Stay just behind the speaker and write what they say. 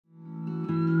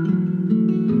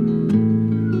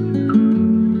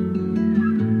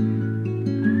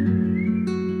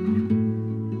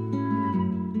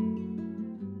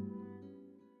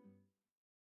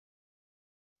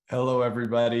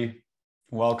everybody.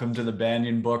 Welcome to the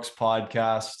Banyen Books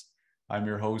podcast. I'm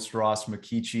your host, Ross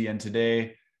McKeachie, and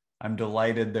today I'm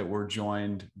delighted that we're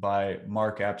joined by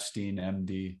Mark Epstein,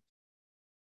 MD.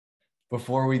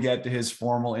 Before we get to his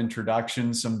formal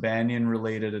introduction, some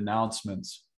Banyen-related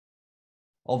announcements.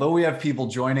 Although we have people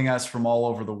joining us from all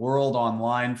over the world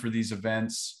online for these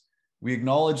events, we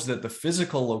acknowledge that the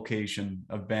physical location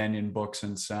of Banyen Books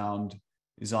and Sound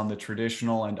is on the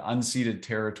traditional and unceded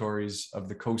territories of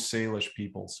the Coast Salish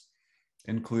peoples,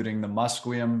 including the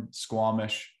Musqueam,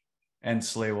 Squamish, and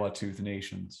Tsleil-Waututh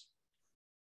nations.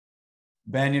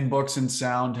 Banyen Books and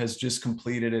Sound has just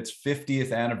completed its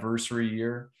 50th anniversary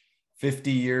year,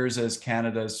 50 years as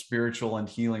Canada's spiritual and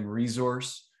healing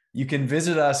resource. You can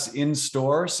visit us in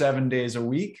store 7 days a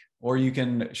week, or you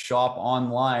can shop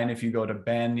online if you go to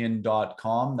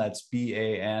banyen.com. That's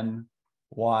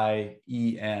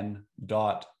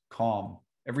BANYEN.com.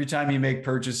 Every time you make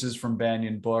purchases from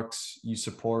Banyen Books, you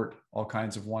support all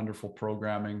kinds of wonderful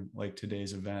programming like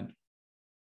today's event.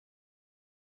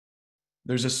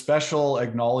 There's a special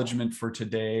acknowledgement for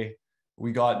today.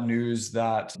 We got news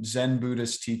that Zen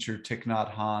Buddhist teacher Thich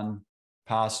Nhat Hanh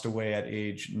passed away at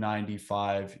age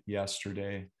 95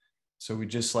 yesterday. So we'd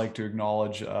just like to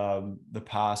acknowledge the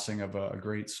passing of a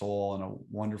great soul and a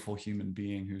wonderful human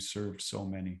being who served so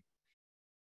many.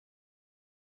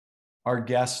 Our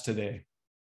guest today.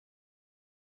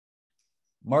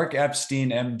 Mark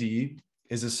Epstein, MD,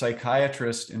 is a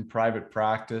psychiatrist in private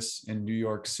practice in New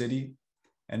York City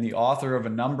and the author of a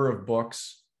number of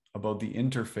books about the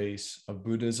interface of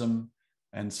Buddhism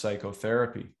and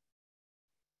psychotherapy.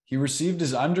 He received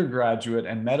his undergraduate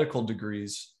and medical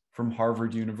degrees from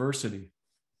Harvard University.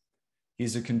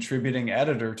 He's a contributing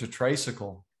editor to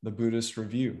Tricycle, the Buddhist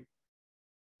review.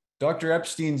 Dr.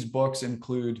 Epstein's books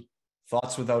include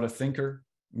Thoughts Without a Thinker,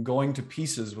 Going to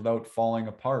Pieces Without Falling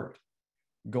Apart,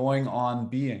 Going on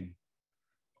Being,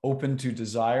 Open to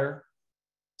Desire,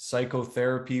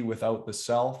 Psychotherapy Without the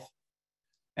Self,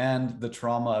 and The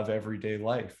Trauma of Everyday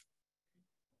Life.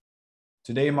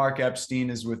 Today, Mark Epstein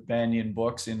is with Banyen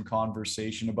Books in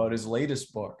conversation about his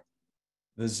latest book,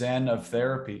 The Zen of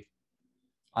Therapy,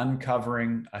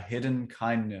 Uncovering a Hidden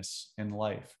Kindness in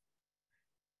Life.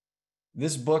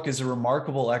 This book is a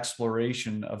remarkable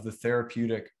exploration of the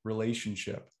therapeutic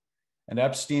relationship, and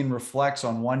Epstein reflects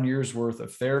on 1 year's worth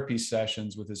of therapy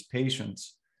sessions with his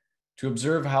patients to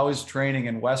observe how his training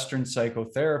in Western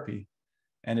psychotherapy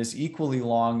and his equally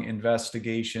long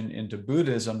investigation into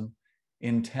Buddhism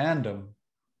in tandem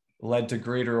led to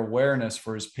greater awareness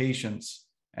for his patients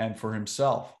and for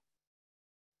himself.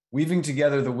 Weaving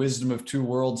together the wisdom of two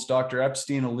worlds, Dr.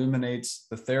 Epstein illuminates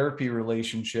the therapy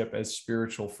relationship as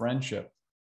spiritual friendship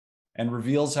and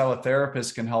reveals how a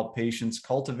therapist can help patients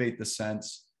cultivate the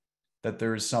sense that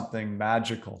there is something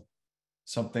magical,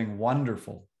 something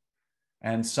wonderful,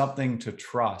 and something to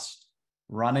trust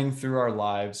running through our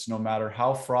lives, no matter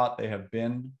how fraught they have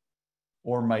been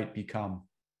or might become.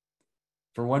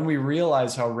 For when we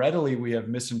realize how readily we have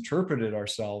misinterpreted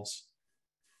ourselves,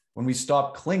 when we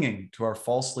stop clinging to our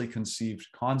falsely conceived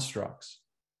constructs,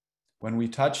 when we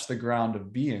touch the ground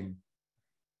of being,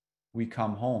 we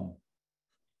come home.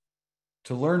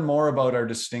 To learn more about our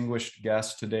distinguished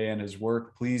guest today and his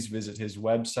work, please visit his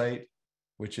website,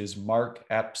 which is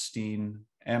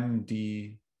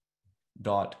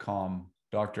markepsteinmd.com.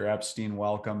 Dr. Epstein,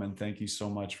 welcome, and thank you so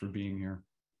much for being here.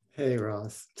 Hey,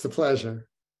 Ross. It's a pleasure.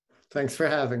 Thanks for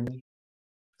having me.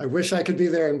 I wish I could be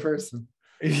there in person.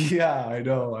 Yeah, I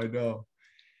know.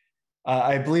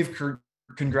 I believe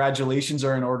congratulations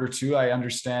are in order too. I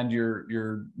understand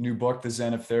your new book, The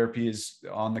Zen of Therapy, is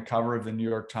on the cover of the New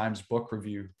York Times book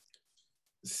review.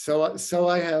 So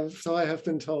I have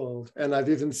been told, and I've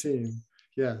even seen.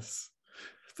 Yes,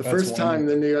 the first time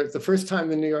the New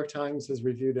York Times has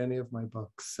reviewed any of my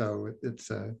books. So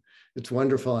it's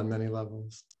wonderful on many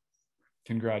levels.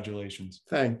 Congratulations.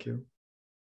 Thank you.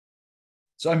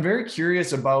 So I'm very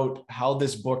curious about how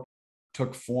this book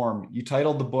took form. You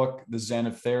titled the book The Zen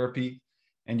of Therapy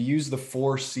and used the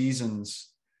 4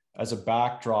 seasons as a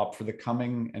backdrop for the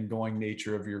coming and going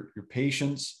nature of your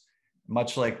patients,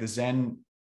 much like the Zen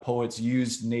poets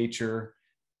used nature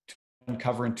to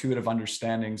uncover intuitive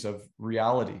understandings of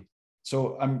reality.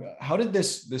 So how did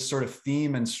this sort of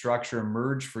theme and structure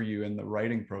emerge for you in the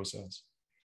writing process?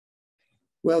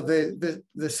 Well, the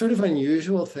sort of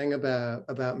unusual thing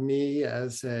about me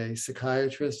as a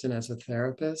psychiatrist and as a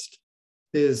therapist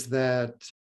is that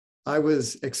I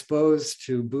was exposed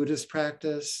to Buddhist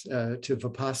practice, to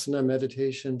Vipassana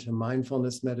meditation, to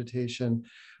mindfulness meditation,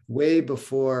 way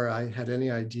before I had any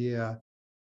idea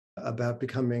about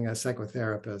becoming a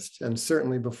psychotherapist, and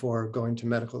certainly before going to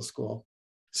medical school.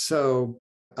 So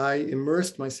I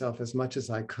immersed myself as much as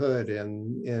I could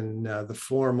in the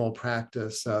formal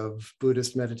practice of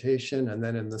Buddhist meditation and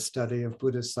then in the study of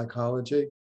Buddhist psychology.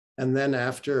 And then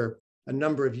after a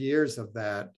number of years of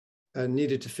that,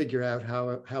 needed to figure out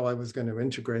how I was going to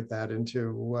integrate that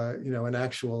into an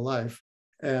actual life,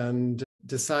 and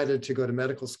decided to go to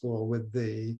medical school with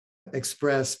the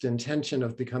expressed intention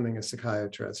of becoming a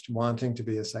psychiatrist, wanting to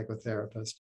be a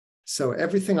psychotherapist. So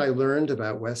everything I learned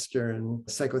about Western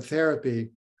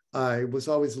psychotherapy, I was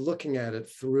always looking at it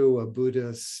through a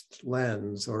Buddhist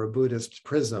lens or a Buddhist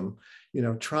prism,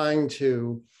 trying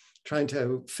to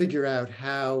figure out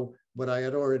how what I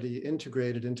had already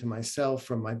integrated into myself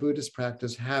from my Buddhist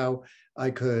practice, how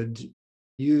I could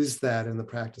use that in the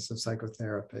practice of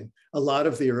psychotherapy. A lot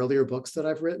of the earlier books that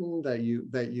I've written that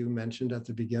you mentioned at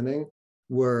the beginning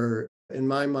were, in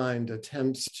my mind,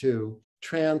 attempts to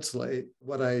translate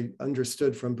what I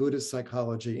understood from Buddhist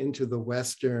psychology into the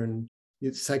Western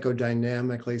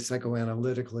psychodynamically,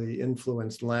 psychoanalytically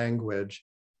influenced language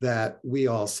that we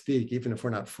all speak, even if we're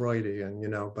not Freudian,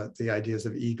 but the ideas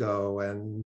of ego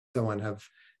and so on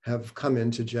have come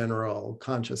into general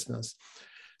consciousness.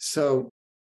 So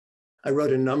I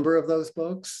wrote a number of those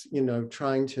books,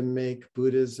 trying to make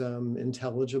Buddhism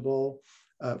intelligible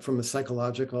from a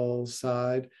psychological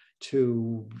side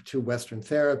to Western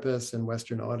therapists and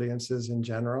Western audiences in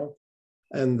general.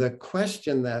 And the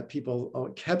question that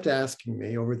people kept asking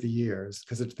me over the years,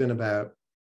 because it's been about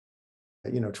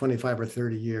 25 or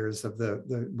 30 years of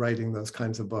the writing those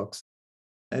kinds of books.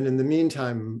 And in the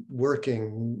meantime,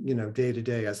 working, day to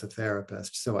day as a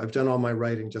therapist. So I've done all my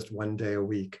writing just one day a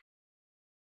week.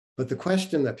 But the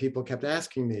question that people kept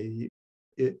asking me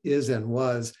is and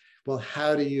was, well,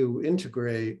 how do you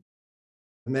integrate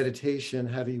meditation?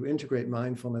 How do you integrate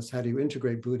mindfulness? How do you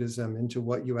integrate Buddhism into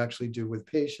what you actually do with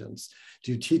patients?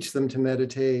 Do you teach them to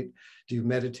meditate? Do you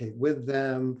meditate with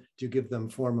them? Do you give them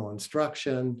formal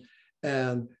instruction?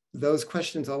 And those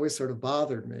questions always sort of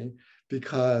bothered me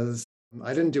because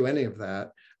I didn't do any of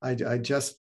that. I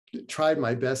just tried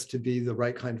my best to be the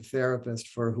right kind of therapist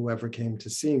for whoever came to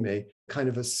see me, kind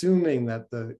of assuming that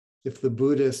if the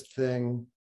Buddhist thing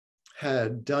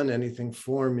had done anything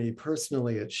for me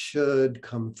personally, it should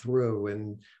come through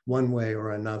in one way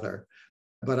or another.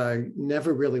 But I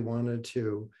never really wanted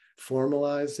to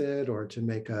formalize it or to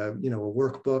make a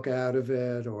workbook out of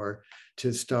it or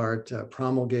to start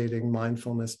promulgating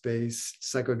mindfulness-based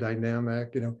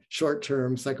psychodynamic,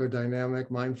 short-term psychodynamic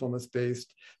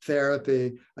mindfulness-based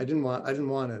therapy. I didn't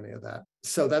want any of that.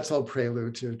 So that's all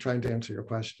prelude to trying to answer your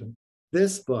question.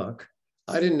 This book,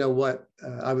 I didn't know what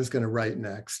I was going to write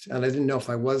next, and I didn't know if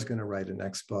I was going to write a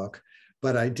next book.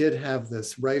 But I did have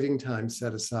this writing time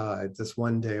set aside, this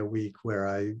one day a week where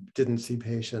I didn't see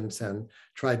patients and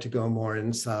tried to go more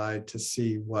inside to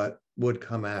see what would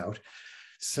come out.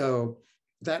 So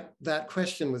that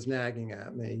question was nagging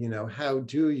at me, how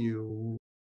do you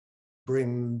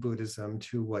bring Buddhism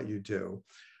to what you do?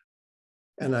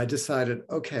 And I decided,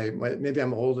 okay, maybe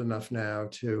I'm old enough now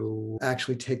to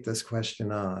actually take this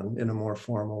question on in a more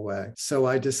formal way. So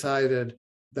I decided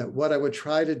that what I would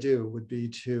try to do would be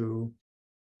to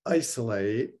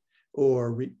isolate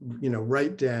or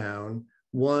write down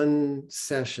one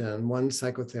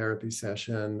psychotherapy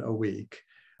session a week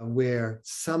where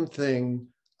something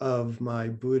of my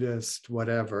Buddhist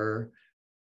whatever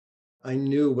I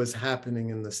knew was happening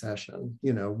in the session,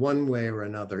 one way or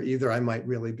another. Either I might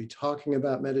really be talking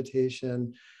about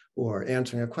meditation or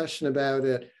answering a question about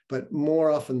it, but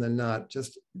more often than not,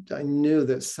 just I knew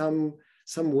that some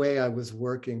way I was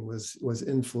working was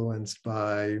influenced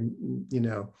by,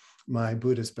 my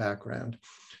Buddhist background.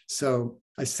 So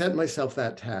I set myself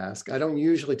that task. I don't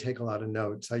usually take a lot of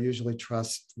notes. I usually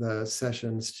trust the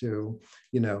sessions to,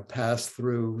 pass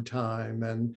through time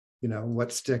and,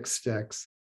 what sticks.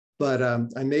 But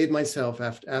I made myself,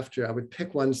 after I would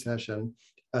pick one session,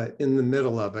 in the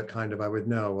middle of it, kind of, I would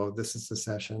know, oh, this is the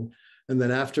session. And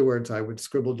then afterwards, I would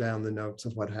scribble down the notes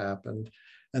of what happened.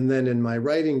 And then in my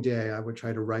writing day, I would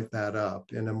try to write that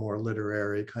up in a more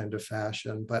literary kind of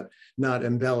fashion, but not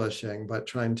embellishing, but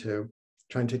trying to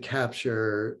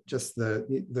capture just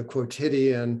the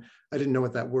quotidian. I didn't know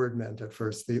what that word meant at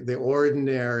first, the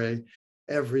ordinary,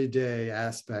 everyday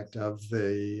aspect of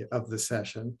the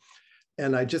session.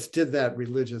 And I just did that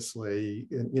religiously,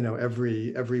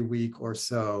 every week or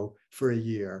so for a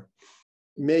year,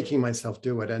 making myself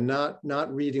do it and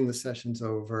not reading the sessions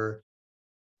over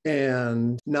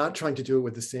and not trying to do it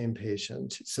with the same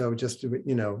patient. So just,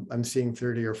 I'm seeing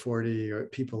 30 or 40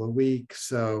 people a week.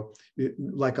 So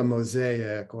like a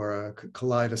mosaic or a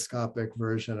kaleidoscopic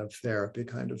version of therapy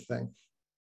kind of thing.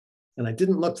 And I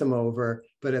didn't look them over,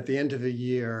 but at the end of the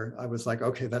year, I was like,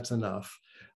 okay, that's enough.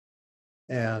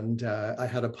 And I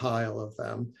had a pile of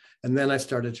them. And then I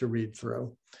started to read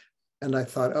through. And I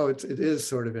thought, oh, it is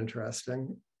sort of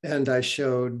interesting. And I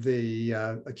showed the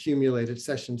accumulated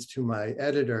sessions to my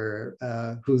editor,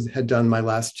 who had done my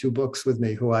last 2 books with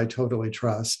me, who I totally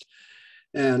trust.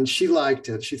 And she liked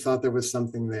it. She thought there was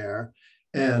something there.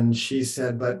 And she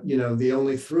said, but the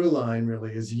only through line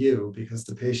really is you, because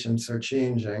the patients are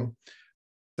changing.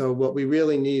 So what we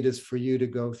really need is for you to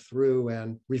go through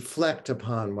and reflect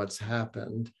upon what's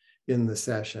happened in the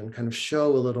session, kind of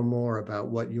show a little more about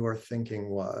what your thinking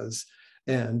was,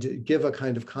 and give a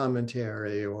kind of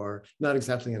commentary, or not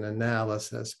exactly an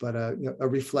analysis, but a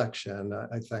reflection,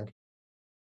 I think,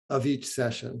 of each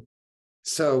session.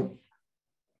 So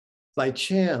by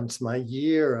chance, my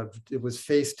year it was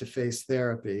face-to-face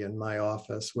therapy in my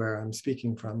office where I'm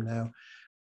speaking from now.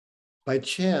 By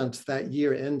chance, that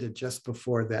year ended just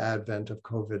before the advent of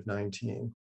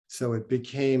COVID-19. So it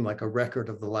became like a record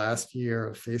of the last year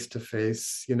of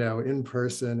face-to-face, in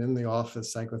person, in the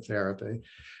office psychotherapy,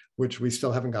 which we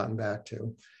still haven't gotten back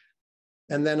to.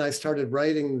 And then I started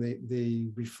writing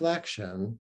the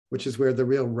reflection, which is where the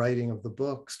real writing of the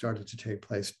book started to take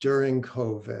place during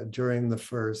COVID, during the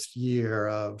first year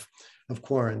of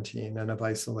quarantine and of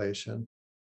isolation.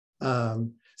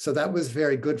 So that was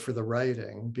very good for the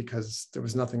writing because there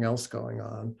was nothing else going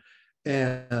on.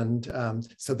 And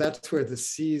so that's where the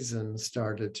seasons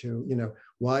started to,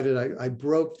 why did I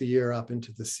broke the year up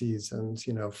into the seasons,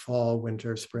 fall,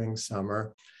 winter, spring,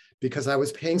 summer, because I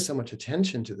was paying so much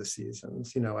attention to the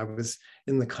seasons. I was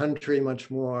in the country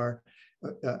much more.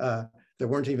 There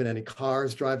weren't even any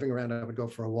cars driving around. I would go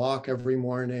for a walk every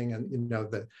morning, and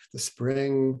the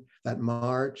spring, that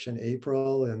March and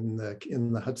April in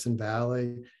the Hudson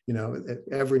Valley,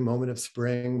 every moment of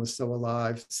spring was so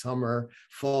alive. Summer,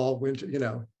 fall,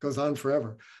 winter, goes on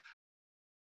forever.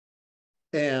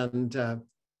 And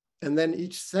then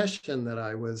each session that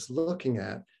I was looking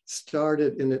at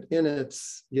started in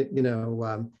its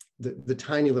the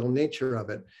tiny little nature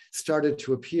of it started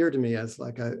to appear to me as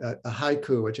like a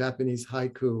haiku, a Japanese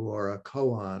haiku, or a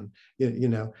koan,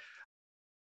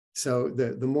 So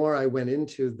the more I went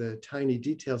into the tiny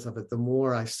details of it, the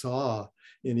more I saw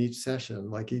in each session,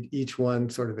 like each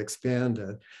one sort of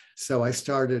expanded. So I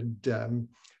started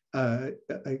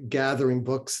gathering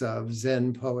books of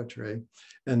Zen poetry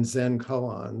and Zen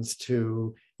koans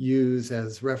to use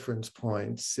as reference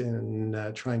points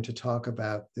in trying to talk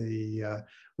about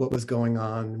what was going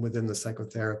on within the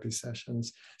psychotherapy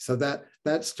sessions. So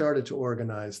that started to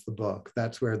organize the book.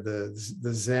 That's where the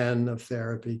Zen of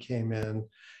therapy came in,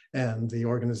 and the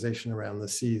organization around the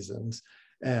seasons.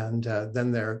 And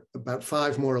then there are about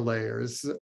 5 more layers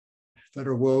that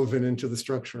are woven into the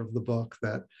structure of the book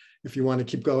that, if you want to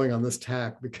keep going on this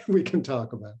tack, we can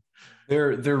talk about.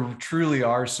 There truly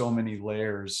are so many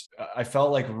layers. I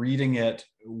felt like reading it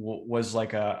was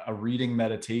like a reading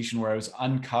meditation where I was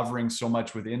uncovering so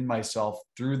much within myself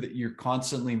through that. You're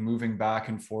constantly moving back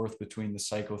and forth between the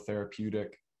psychotherapeutic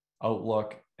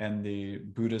outlook and the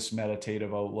Buddhist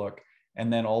meditative outlook,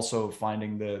 and then also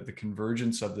finding the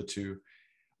convergence of the two.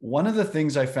 One of the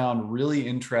things I found really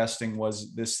interesting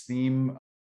was this theme.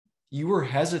 You were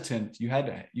hesitant. You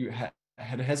had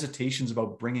hesitations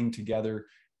about bringing together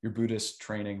your Buddhist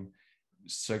training,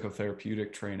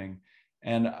 psychotherapeutic training.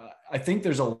 And I think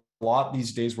there's a lot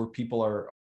these days where people are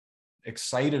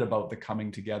excited about the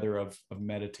coming together of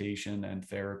meditation and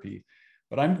therapy.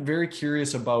 But I'm very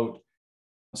curious about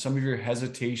some of your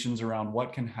hesitations around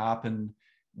what can happen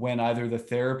when either the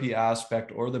therapy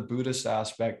aspect or the Buddhist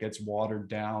aspect gets watered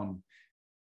down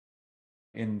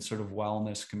in sort of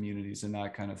wellness communities and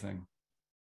that kind of thing.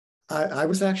 I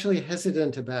was actually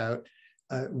hesitant about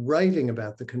writing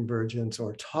about the convergence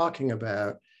or talking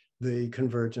about the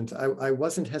convergence. I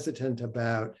wasn't hesitant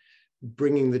about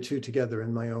bringing the two together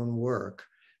in my own work,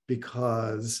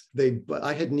 because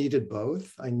I had needed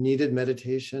both. I needed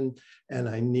meditation and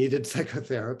I needed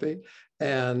psychotherapy.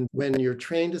 And when you're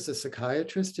trained as a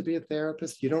psychiatrist to be a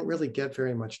therapist, you don't really get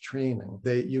very much training.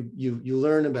 You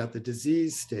learn about the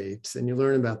disease states and you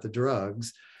learn about the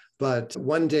drugs, but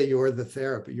one day you're the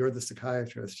therapist, you're the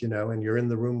psychiatrist, and you're in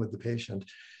the room with the patient.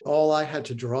 All I had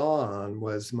to draw on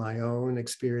was my own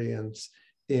experience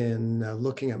in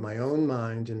looking at my own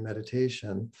mind in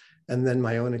meditation, and then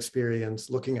my own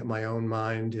experience looking at my own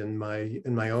mind in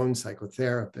my own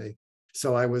psychotherapy.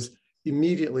 So I was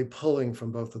immediately pulling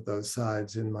from both of those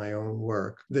sides in my own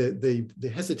work.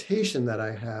 The hesitation that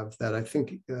I have, that I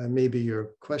think maybe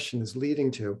your question is leading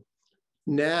to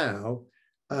now,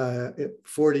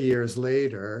 40 years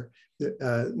later,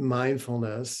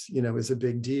 mindfulness, is a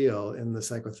big deal in the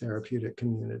psychotherapeutic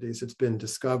communities. It's been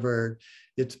discovered,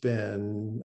 it's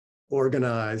been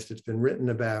organized, it's been written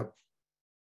about,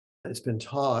 it's been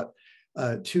taught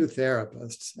to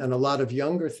therapists. And a lot of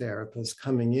younger therapists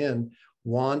coming in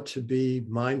want to be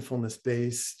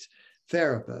mindfulness-based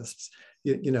therapists,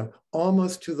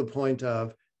 almost to the point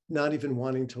of not even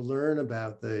wanting to learn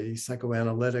about the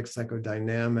psychoanalytic,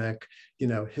 psychodynamic,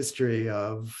 history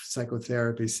of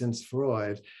psychotherapy since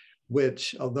Freud,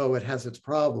 which, although it has its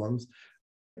problems,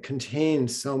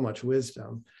 contains so much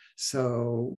wisdom.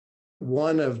 So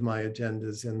one of my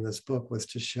agendas in this book was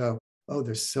to show,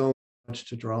 there's so much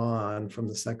to draw on from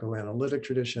the psychoanalytic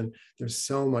tradition. There's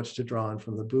so much to draw on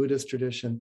from the Buddhist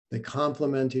tradition. They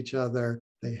complement each other.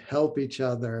 They help each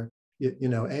other,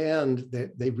 and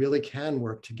they really can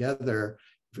work together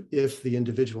if the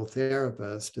individual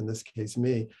therapist, in this case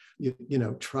me,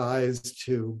 tries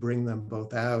to bring them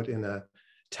both out in a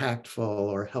tactful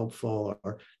or helpful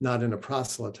or not in a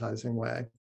proselytizing way.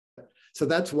 So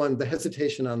that's one, the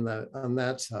hesitation on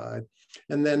that side.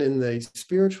 And then in the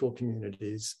spiritual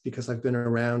communities, because I've been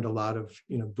around a lot of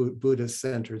Buddhist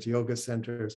centers, yoga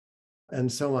centers,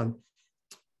 and so on,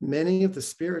 many of the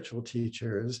spiritual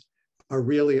teachers are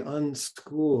really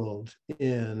unschooled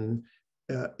in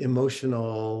the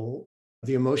emotional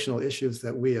issues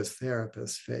that we as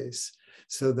therapists face.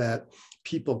 So that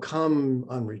people come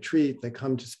on retreat, they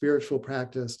come to spiritual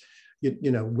practice,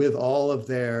 with all of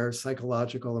their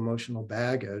psychological, emotional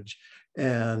baggage,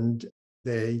 and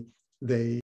they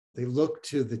look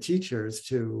to the teachers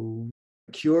to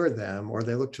cure them, or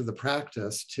they look to the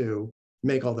practice to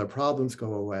make all their problems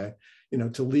go away,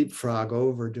 to leapfrog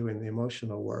over doing the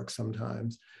emotional work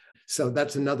sometimes. So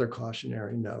that's another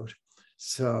cautionary note.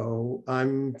 So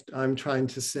I'm trying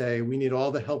to say we need all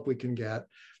the help we can get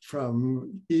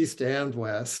from East and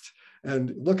West.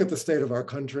 And look at the state of our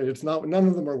country. It's not, none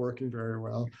of them are working very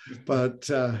well, but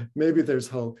maybe there's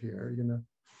hope here,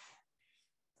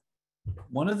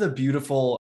 One of the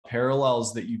beautiful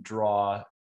parallels that you draw,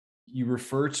 you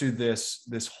refer to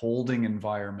this holding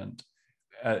environment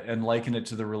and liken it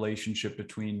to the relationship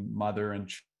between mother and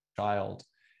child.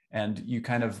 And you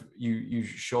you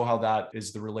show how that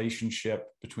is the relationship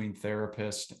between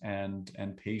therapist and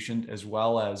patient, as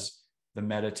well as the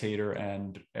meditator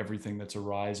and everything that's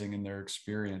arising in their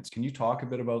experience. Can you talk a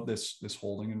bit about this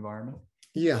holding environment?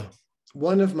 Yeah.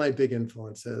 One of my big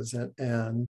influences,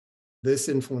 and this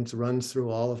influence runs through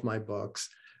all of my books,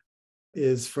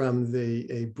 is from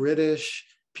a British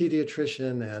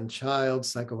pediatrician and child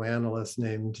psychoanalyst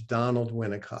named Donald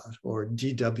Winnicott, or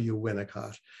D.W.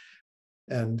 Winnicott.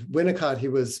 And Winnicott, he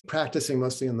was practicing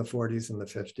mostly in the 40s and the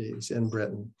 50s in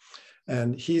Britain.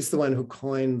 And he's the one who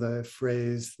coined the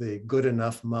phrase, the good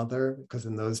enough mother, because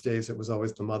in those days it was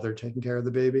always the mother taking care of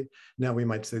the baby. Now we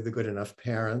might say the good enough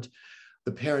parent.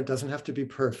 The parent doesn't have to be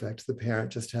perfect. The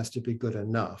parent just has to be good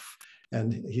enough.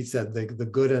 And he said the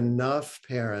good enough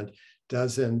parent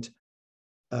doesn't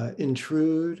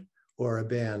intrude or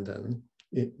abandon,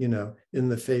 in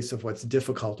the face of what's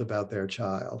difficult about their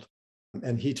child.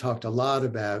 And he talked a lot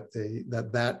about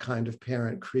that kind of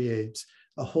parent creates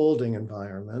a holding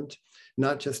environment,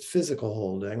 not just physical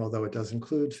holding, although it does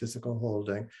include physical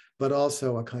holding, but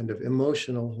also a kind of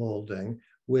emotional holding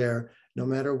where no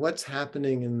matter what's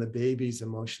happening in the baby's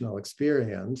emotional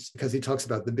experience, because he talks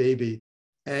about the baby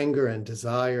anger and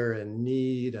desire and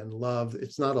need and love,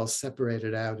 it's not all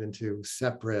separated out into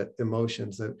separate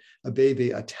emotions. That a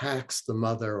baby attacks the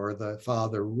mother or the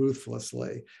father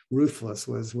ruthlessly. Ruthless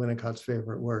was Winnicott's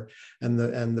favorite word. And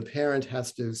the parent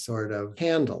has to sort of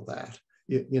handle that,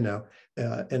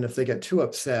 and if they get too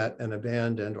upset and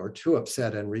abandoned, or too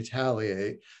upset and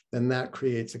retaliate, then that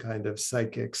creates a kind of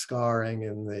psychic scarring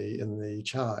in the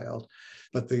child.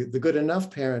 But the good enough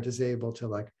parent is able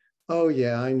to oh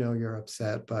yeah, I know you're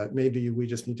upset, but maybe we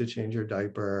just need to change your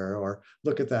diaper, or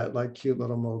look at that cute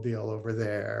little mobile over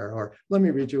there, or let me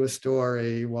read you a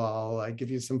story while I give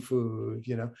you some food,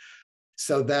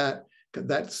 So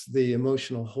that's the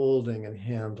emotional holding and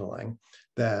handling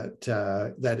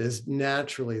that is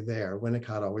naturally there.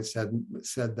 Winnicott always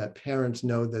said that parents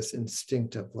know this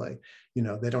instinctively.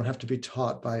 They don't have to be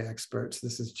taught by experts.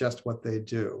 This is just what they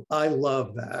do. I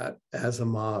love that as a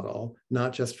model,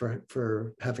 not just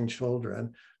for having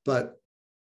children, but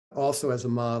also as a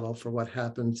model for what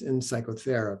happens in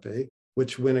psychotherapy,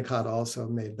 which Winnicott also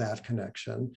made that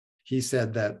connection. He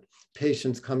said that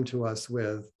patients come to us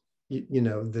with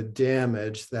the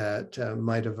damage that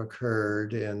might have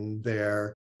occurred in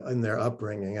their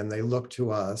upbringing, and they look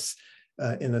to us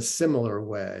in a similar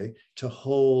way to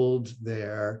hold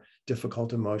their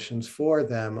difficult emotions for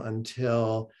them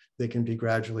until they can be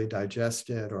gradually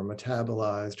digested or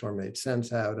metabolized or made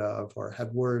sense out of or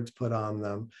had words put on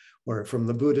them. Or from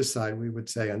the Buddhist side, we would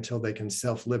say until they can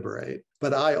self-liberate.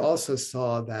 But I also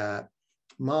saw that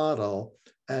model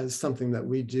as something that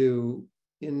we do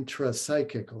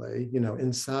intrapsychically,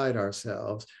 inside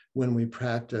ourselves when we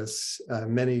practice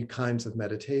many kinds of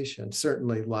meditation,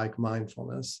 certainly like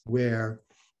mindfulness, where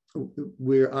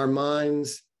our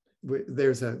minds,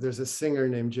 there's a singer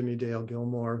named Jimmy Dale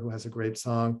Gilmore who has a great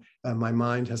song, my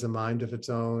mind has a mind of its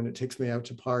own, it takes me out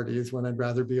to parties when I'd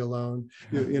rather be alone.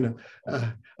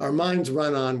 Our minds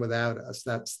run on without us.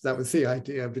 That was the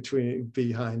idea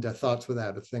behind Thoughts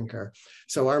Without a Thinker.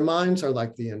 So our minds are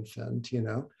like the infant,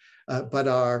 but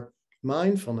our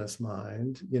mindfulness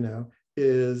mind,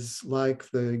 is like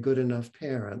the good enough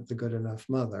parent, the good enough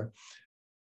mother.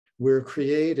 We're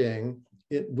creating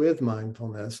with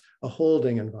mindfulness a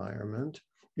holding environment,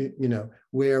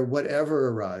 where whatever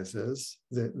arises,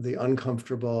 the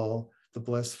uncomfortable, the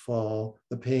blissful,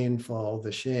 the painful,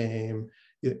 the shame,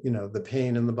 the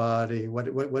pain in the body,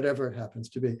 whatever it happens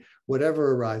to be,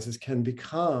 whatever arises can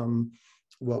become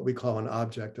what we call an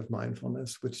object of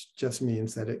mindfulness, which just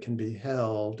means that it can be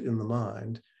held in the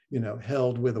mind,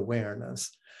 held with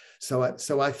awareness. So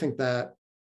I think that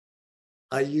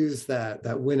I use that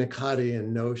Winnicottian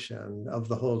notion of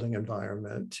the holding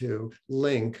environment to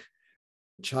link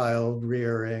child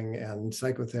rearing and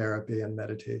psychotherapy and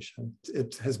meditation.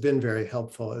 It has been very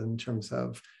helpful in terms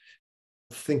of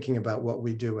thinking about what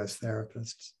we do as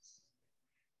therapists.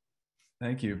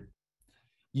 Thank you.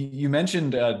 You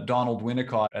mentioned Donald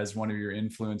Winnicott as one of your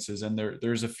influences, and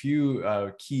there's a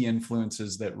few key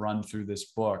influences that run through this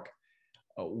book.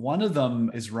 One of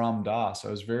them is Ram Dass. I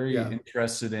was very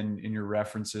interested in your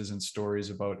references and stories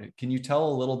about it. Can you tell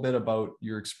a little bit about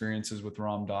your experiences with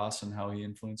Ram Dass and how he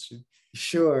influenced you?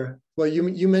 Sure. Well,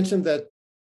 you mentioned that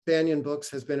Banyen Books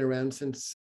has been around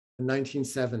since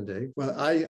 1970. Well,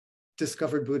 I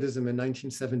discovered Buddhism in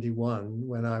 1971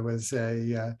 when I was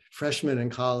a freshman in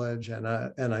college, and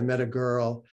I met a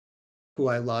girl who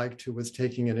I liked, who was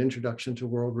taking an Introduction to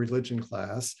World Religion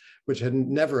class, which had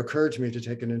never occurred to me to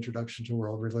take an Introduction to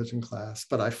World Religion class,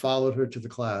 but I followed her to the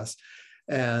class.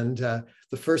 And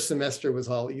the first semester was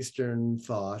all Eastern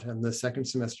thought, and the second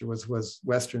semester was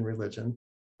Western religion.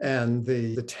 And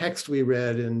the text we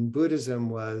read in Buddhism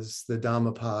was the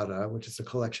Dhammapada, which is a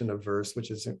collection of verse,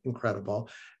 which is incredible,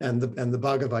 and the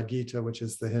Bhagavad Gita, which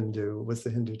is the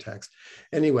Hindu text.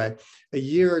 Anyway, a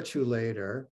year or two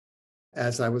later,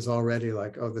 as I was already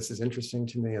like, oh, this is interesting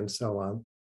to me, and so on,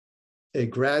 a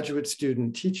graduate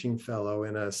student teaching fellow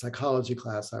in a psychology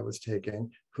class I was taking,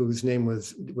 whose name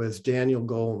was Daniel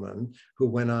Goleman, who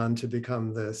went on to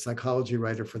become the psychology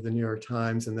writer for the New York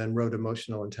Times and then wrote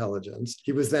Emotional Intelligence.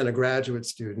 He was then a graduate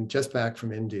student just back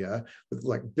from India with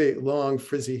like big, long,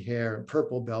 frizzy hair and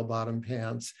purple bell-bottom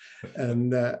pants.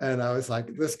 And I was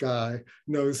like, this guy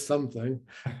knows something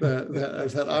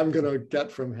that I'm going to get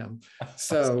from him.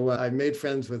 So I made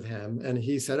friends with him, and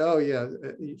he said, oh yeah,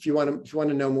 if you want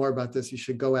to know more about this, you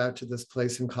should go out to this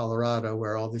place in Colorado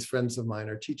where all these friends of mine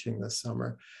are teaching this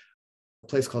summer, a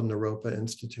place called Naropa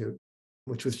Institute,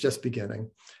 which was just beginning.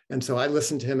 And so I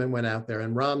listened to him and went out there,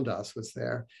 and Ram Dass was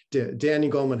there. Danny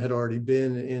Goleman had already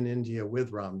been in India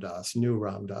with Ram Dass, knew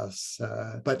Ram Dass.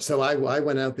 But so I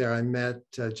went out there, I met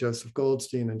Joseph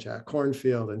Goldstein and Jack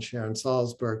Kornfield and Sharon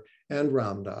Salzberg and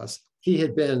Ram Dass. He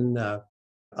had been,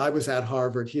 I was at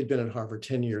Harvard. He had been at Harvard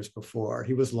 10 years before.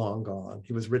 He was long gone.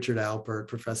 He was Richard Alpert,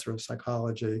 professor of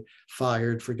psychology,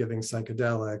 fired for giving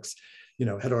psychedelics,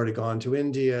 had already gone to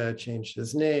India, changed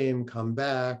his name, come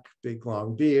back, big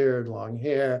long beard, long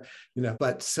hair,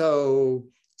 but so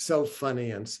funny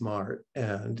and smart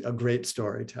and a great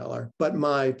storyteller. But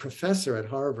my professor at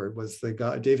Harvard was the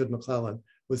guy, David McClellan,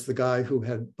 was the guy who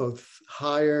had both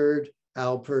hired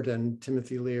Alpert and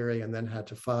Timothy Leary and then had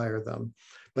to fire them.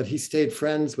 But he stayed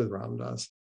friends with Ram Dass,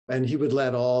 and he would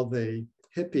let all the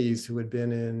hippies who had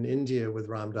been in India with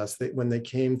Ram Dass, when they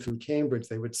came through Cambridge,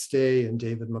 they would stay in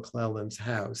David McClellan's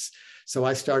house. So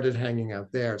I started hanging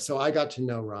out there. So I got to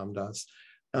know Ram Dass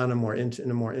in a more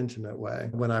intimate way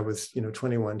when I was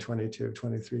 21, 22,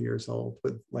 23 years old,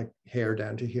 with like hair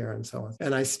down to here and so on.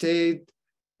 And I stayed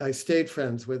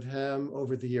friends with him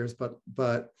over the years,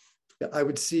 but I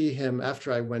would see him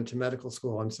after I went to medical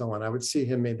school and so on. I would see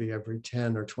him maybe every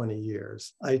 10 or 20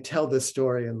 years. I tell this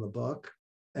story in the book,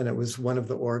 and it was one of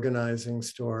the organizing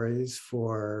stories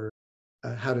for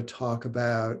how to talk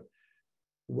about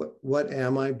what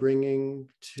am I bringing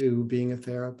to being a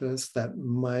therapist that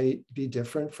might be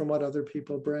different from what other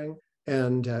people bring.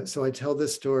 And so I tell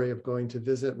this story of going to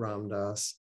visit Ram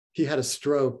Dass. He had a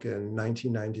stroke in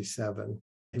 1997.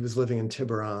 He was living in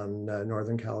Tiburon,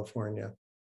 Northern California,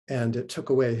 and it took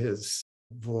away his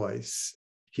voice.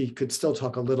 He could still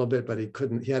talk a little bit, but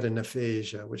he had an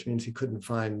aphasia, which means he couldn't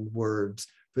find words.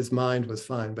 His mind was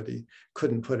fine, but he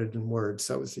couldn't put it in words.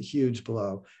 So it was a huge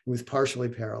blow. He was partially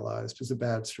paralyzed. It was a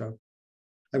bad stroke.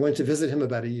 I went to visit him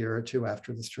about a year or two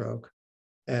after the stroke,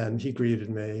 and he greeted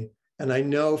me. And I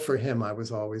know for him, I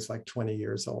was always like 20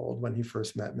 years old when he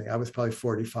first met me. I was probably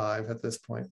 45 at this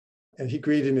point. And he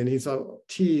greeted me and he's all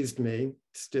teased me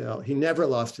still. He never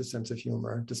lost his sense of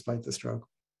humor despite the stroke.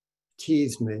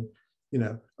 Teased me,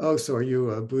 oh, so are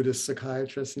you a Buddhist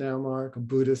psychiatrist now, Mark? A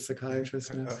Buddhist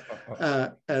psychiatrist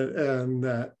now? And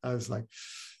I was like,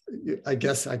 I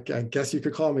guess you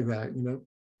could call me that,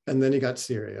 And then he got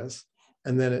serious.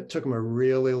 And then it took him a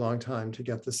really long time to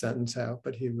get the sentence out.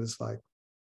 But he was like,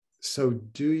 so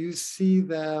do you see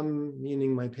them,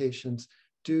 meaning my patients,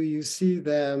 do you see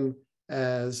them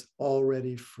as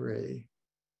already free,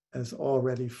 as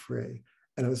already free?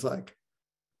 And I was like,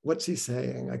 what's he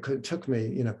saying? It took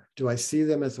me, do I see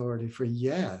them as already free?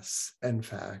 Yes, in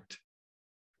fact.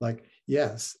 Like,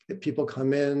 yes, if people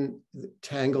come in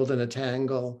tangled in a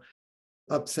tangle,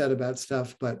 upset about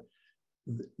stuff, but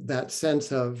that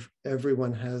sense of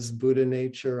everyone has Buddha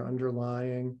nature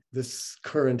underlying this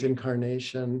current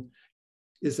incarnation,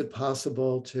 is it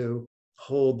possible to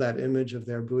hold that image of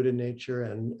their Buddha nature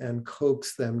and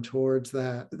coax them towards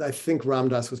that? I think Ram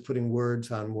Dass was putting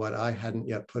words on what I hadn't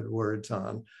yet put words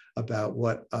on about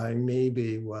what I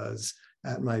maybe was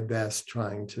at my best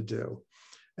trying to do.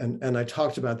 And I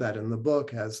talked about that in the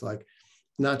book as like,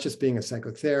 not just being a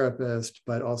psychotherapist,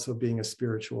 but also being a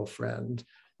spiritual friend.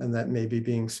 And that maybe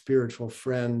being spiritual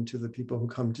friend to the people who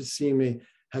come to see me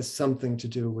has something to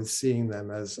do with seeing them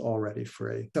as already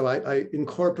free. So I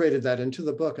incorporated that into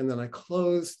the book, and then I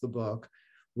closed the book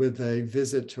with a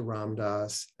visit to Ram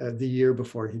Dass the year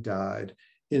before he died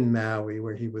in Maui,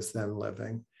 where he was then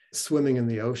living, swimming in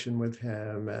the ocean with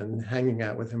him and hanging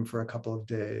out with him for a couple of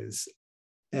days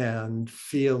and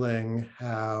feeling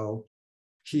how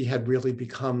he had really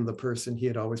become the person he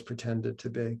had always pretended to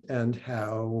be, and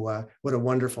how what a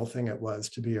wonderful thing it was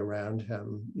to be around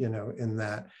him, in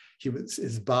that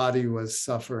his body was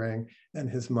suffering and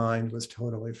his mind was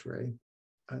totally free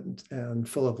and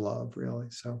full of love, really.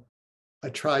 So I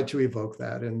tried to evoke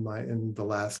that in the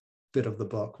last bit of the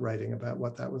book, writing about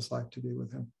what that was like to be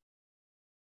with him.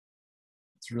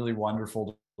 It's really wonderful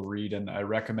to read, and I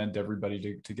recommend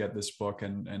everybody to get this book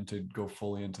and to go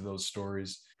fully into those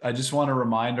stories. I just want to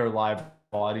remind our live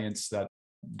audience that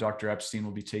Dr. Epstein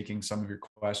will be taking some of your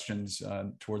questions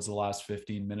towards the last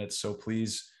 15 minutes. So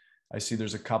please, I see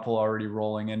there's a couple already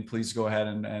rolling in. Please go ahead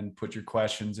and put your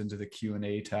questions into the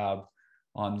Q&A tab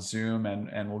on Zoom,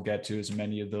 and we'll get to as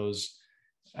many of those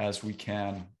as we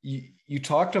can. You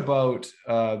talked about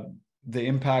the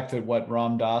impact that what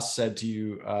Ram Dass said to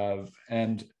you,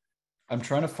 and I'm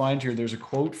trying to find here, there's a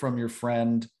quote from your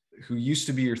friend who used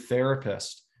to be your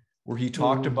therapist, where he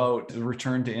talked about the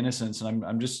return to innocence. And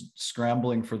I'm just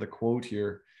scrambling for the quote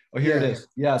here. Oh, here it is.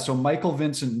 Yeah. So Michael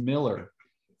Vincent Miller,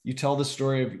 you tell the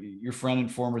story of your friend and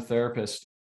former therapist.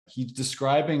 He's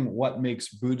describing what makes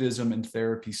Buddhism and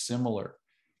therapy similar.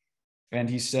 And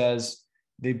he says,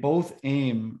 they both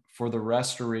aim for the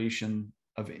restoration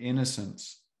of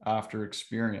innocence after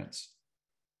experience.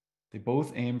 They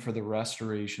both aim for the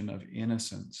restoration of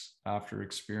innocence after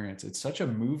experience. It's such a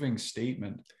moving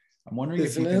statement. I'm wondering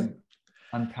if you can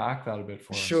unpack that a bit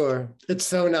for us. Sure. It's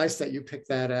so nice that you picked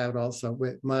that out also.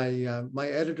 My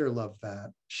editor loved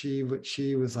that. She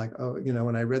was like, oh,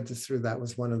 when I read this through, that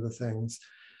was one of the things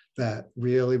that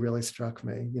really, really struck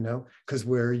me, because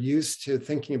we're used to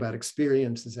thinking about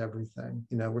experience as everything.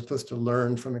 We're supposed to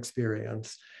learn from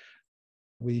experience.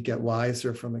 We get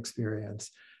wiser from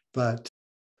experience. But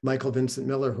Michael Vincent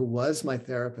Miller, who was my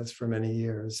therapist for many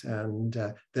years and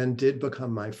then did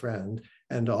become my friend,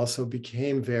 and also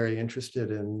became very interested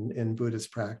in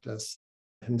Buddhist practice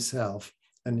himself,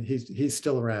 and he's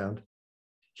still around.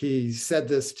 He said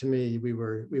this to me. We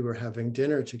were having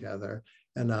dinner together,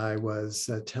 and I was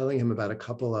telling him about a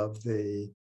couple of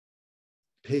the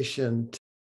patient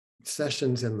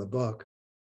sessions in the book,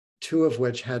 two of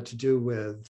which had to do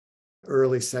with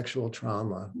early sexual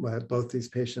trauma. Both these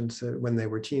patients, when they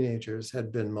were teenagers,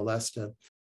 had been molested.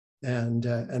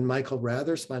 And Michael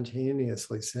rather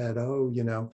spontaneously said, oh,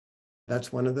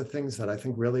 that's one of the things that I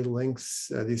think really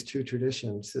links these two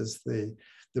traditions, is the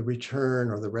return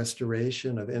or the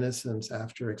restoration of innocence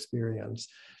after experience.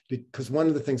 Because one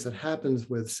of the things that happens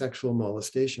with sexual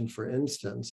molestation, for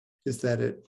instance, is that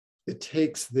it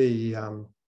takes the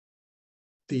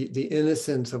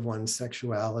innocence of one's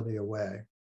sexuality away.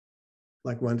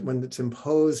 Like when it's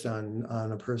imposed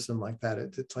on a person like that,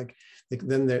 it's like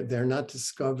then they're not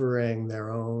discovering their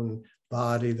own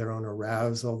body, their own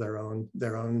arousal, their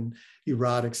own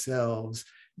erotic selves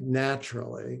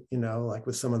naturally, like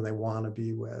with someone they want to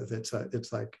be with.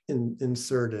 It's like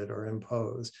inserted or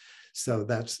imposed. So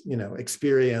that's,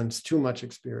 experience, too much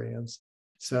experience.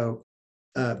 So,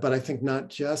 but I think not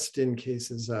just in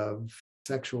cases of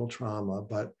sexual trauma,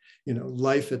 but,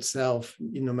 life itself,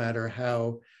 no matter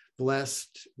how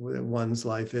blessed one's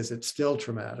life is, it's still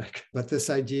traumatic. But this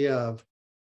idea of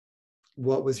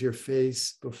what was your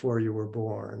face before you were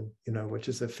born, which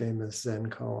is a famous Zen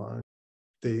koan,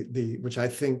 which I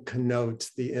think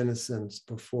connotes the innocence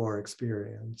before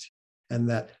experience, and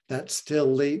that's still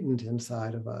latent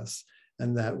inside of us.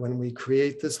 And that when we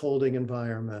create this holding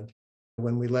environment,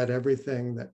 when we let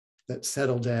everything that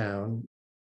settle down,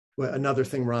 well, another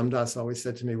thing Ram Dass always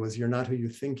said to me was, you're not who you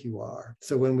think you are.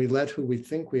 So when we let who we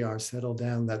think we are settle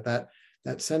down, that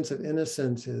sense of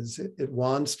innocence it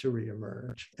wants to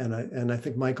reemerge. And I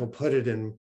think Michael put it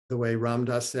in the way Ram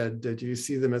Dass said, do you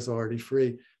see them as already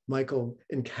free? Michael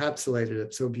encapsulated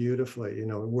it so beautifully,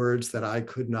 words that I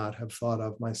could not have thought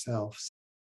of myself.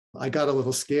 I got a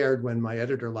little scared when my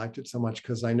editor liked it so much,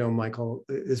 because I know Michael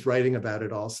is writing about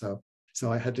it also. So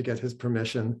I had to get his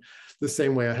permission, the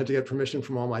same way I had to get permission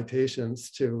from all my patients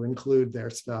to include their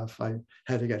stuff. I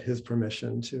had to get his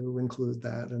permission to include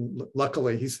that. And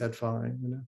luckily he said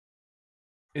fine.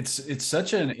 It's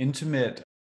such an intimate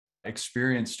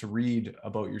experience to read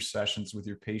about your sessions with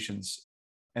your patients,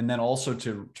 and then also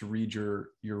to read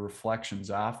your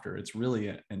reflections after. It's really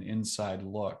an inside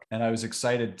look. And I was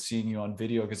excited seeing you on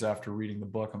video, because after reading the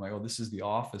book, I'm like, oh, this is the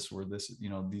office where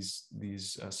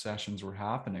these sessions were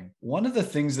happening. One of the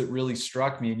things that really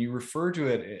struck me, and you refer to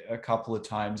it a couple of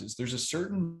times, is there's a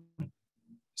certain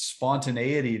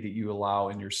spontaneity that you allow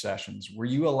in your sessions, where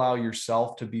you allow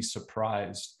yourself to be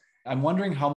surprised. I'm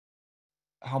wondering how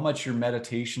much your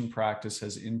meditation practice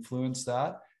has influenced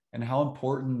that, and how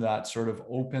important that sort of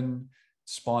open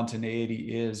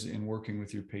spontaneity is in working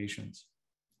with your patients.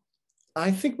 I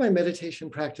think my meditation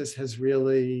practice has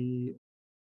really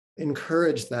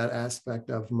encouraged that aspect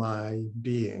of my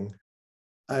being.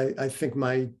 I think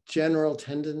my general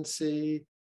tendency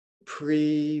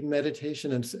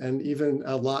pre-meditation and even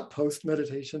a lot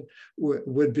post-meditation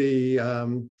would be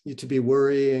to be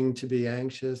worrying, to be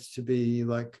anxious, to be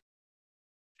like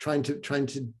trying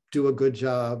to do a good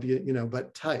job,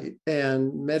 but tight.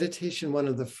 And meditation, one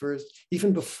of the first,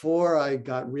 even before I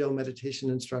got real meditation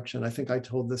instruction, I think I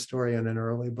told this story in an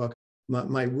early book.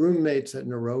 My roommates at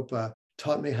Naropa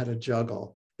taught me how to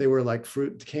juggle. They were like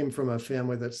came from a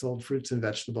family that sold fruits and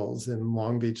vegetables in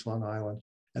Long Beach, Long Island.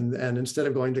 And instead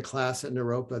of going to class at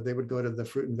Naropa, they would go to the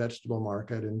fruit and vegetable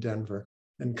market in Denver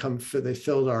and they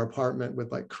filled our apartment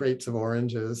with like crates of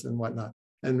oranges and whatnot.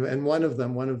 And one of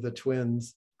the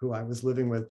twins who I was living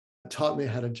with taught me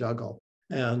how to juggle.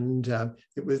 And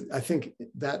it was, I think,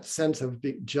 that sense of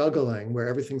juggling where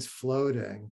everything's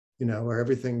floating, where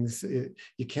everything's,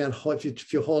 you can't hold,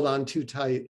 if you hold on too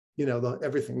tight,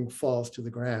 everything falls to the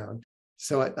ground.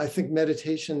 So I think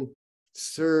meditation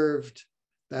served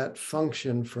that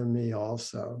function for me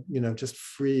also, just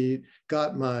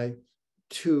got my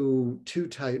too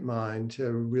tight mind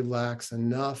to relax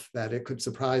enough that it could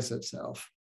surprise itself,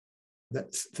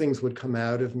 that things would come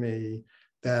out of me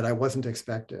that I wasn't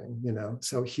expecting,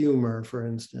 so humor, for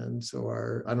instance,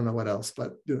 or I don't know what else,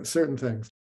 but certain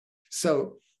things.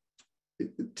 So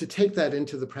to take that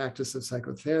into the practice of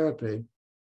psychotherapy,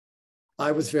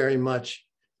 I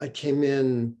came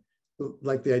in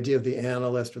like the idea of the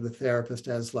analyst or the therapist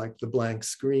as like the blank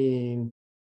screen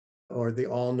or the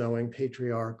all-knowing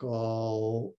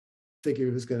patriarchal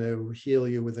figure who's going to heal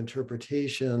you with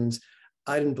interpretations.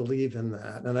 I didn't believe in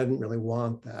that, and I didn't really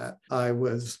want that. I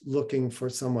was looking for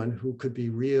someone who could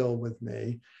be real with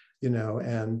me,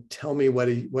 and tell me what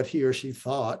he or she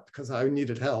thought, because I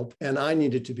needed help and I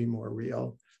needed to be more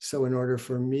real. So in order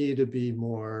for me to be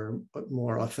more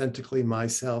authentically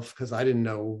myself, because I didn't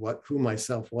know who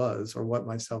myself was or what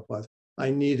myself was, I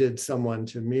needed someone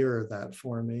to mirror that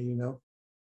for me,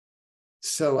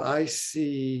 So I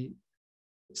see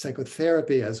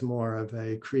psychotherapy as more of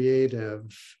a creative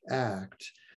act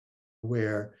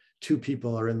where two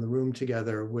people are in the room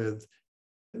together with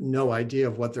no idea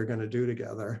of what they're going to do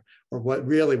together, or what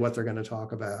they're going to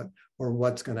talk about, or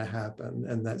what's going to happen.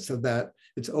 And that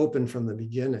it's open from the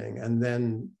beginning and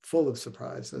then full of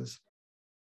surprises.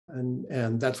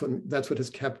 And that's what has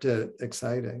kept it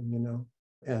exciting,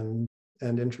 and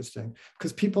interesting.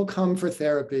 Because people come for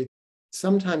therapy,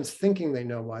 sometimes thinking they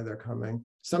know why they're coming,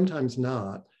 sometimes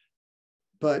not.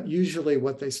 but usually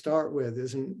what they start with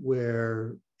isn't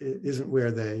where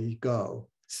they go.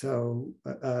 So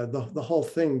the whole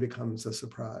thing becomes a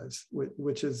surprise,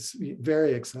 which is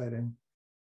very exciting.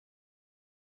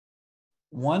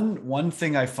 One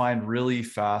thing I find really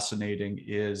fascinating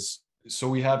is, so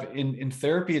we have in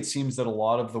therapy, it seems that a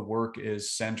lot of the work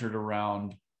is centered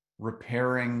around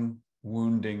repairing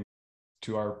wounding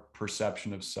to our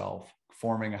perception of self,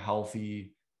 forming a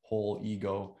healthy, whole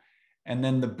ego. And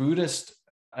then the Buddhist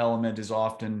element is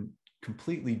often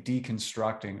completely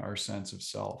deconstructing our sense of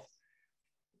self.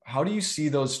 How do you see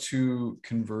those two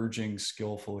converging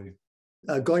skillfully?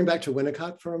 Going back to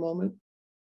Winnicott for a moment,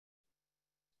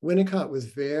 Winnicott was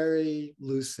very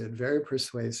lucid, very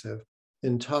persuasive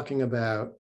in talking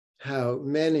about how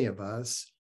many of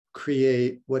us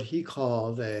create what he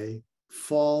called a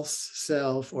false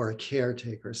self or a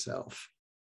caretaker self,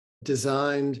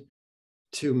 designed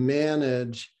to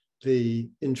manage the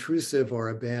intrusive or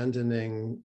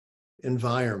abandoning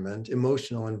environment,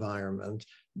 emotional environment,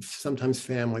 sometimes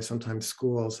family, sometimes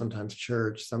school, sometimes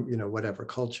church, whatever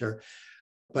culture,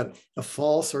 but a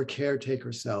false or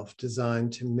caretaker self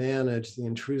designed to manage the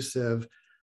intrusive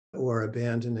or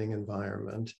abandoning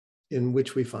environment in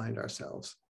which we find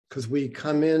ourselves. Because we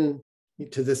come in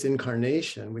to this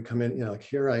incarnation, we come in, like,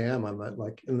 here I am, I'm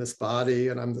like in this body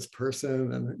and I'm this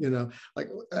person, and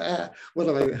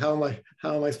how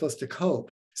am I supposed to cope?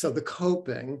 So the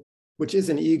coping, which is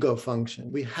an ego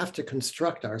function, we have to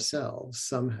construct ourselves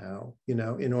somehow,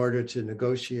 in order to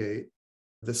negotiate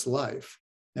this life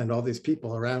and all these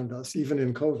people around us, even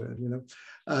in COVID,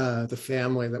 the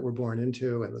family that we're born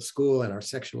into and the school and our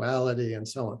sexuality and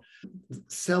so on.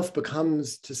 Self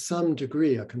becomes to some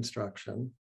degree a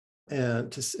construction,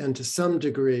 and to some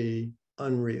degree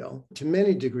unreal. To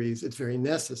many degrees, it's very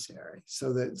necessary.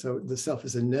 So the self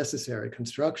is a necessary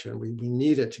construction. We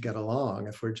need it to get along.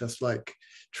 If we're just like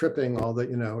tripping all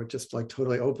the, just like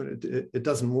totally open, it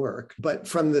doesn't work. But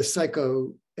from the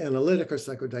psychoanalytic or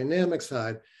psychodynamic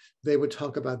side, they would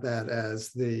talk about that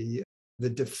as the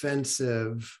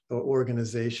defensive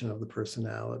organization of the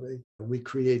personality. We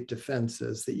create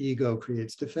defenses. The ego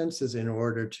creates defenses in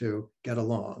order to get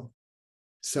along.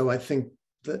 So I think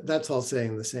that's all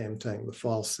saying the same thing: the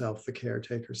false self, the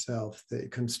caretaker self, the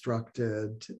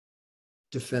constructed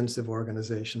defensive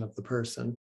organization of the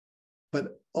person.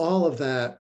 But all of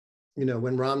that,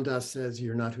 when Ram Dass says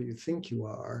you're not who you think you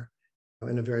are,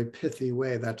 in a very pithy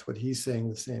way, that's what he's saying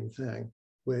the same thing.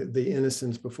 With the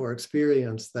innocence before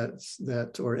experience,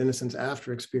 or innocence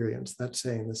after experience, that's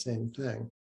saying the same thing.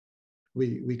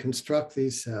 We construct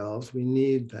these selves, we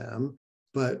need them,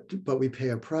 but we pay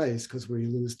a price because we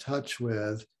lose touch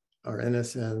with our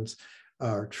innocence,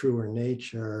 our truer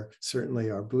nature, certainly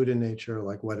our Buddha nature,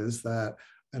 like what is that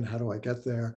and how do I get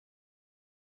there?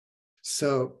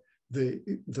 So the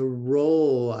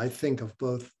role, I think, of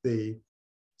both the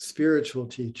spiritual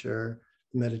teacher,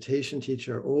 meditation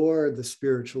teacher, or the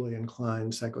spiritually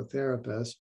inclined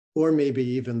psychotherapist, or maybe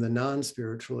even the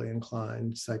non-spiritually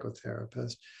inclined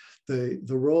psychotherapist, the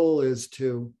role is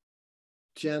to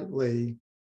gently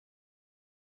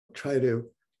try to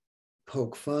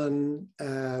poke fun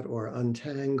at or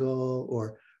untangle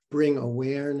or bring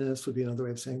awareness, would be another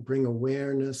way of saying, bring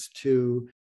awareness to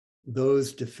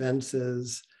those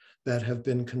defenses that have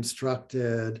been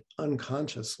constructed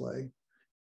unconsciously,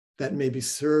 that maybe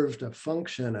served a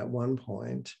function at one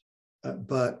point,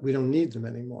 but we don't need them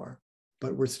anymore.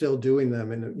 But we're still doing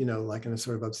them in, like in a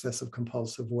sort of obsessive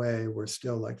compulsive way. We're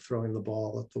still like throwing the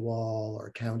ball at the wall or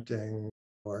counting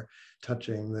or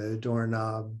touching the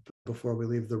doorknob before we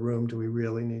leave the room. Do we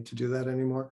really need to do that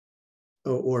anymore?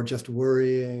 Or just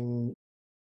worrying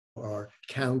or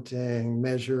counting,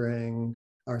 measuring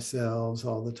ourselves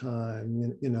all the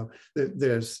time.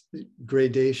 There's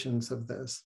gradations of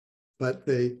this, but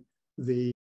the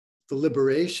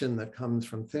liberation that comes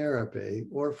from therapy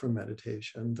or from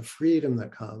meditation, the freedom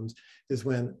that comes is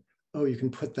when, you can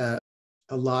put a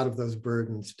lot of those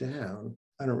burdens down.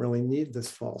 I don't really need this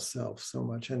false self so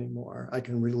much anymore. I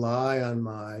can rely on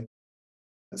my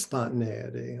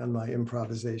spontaneity, on my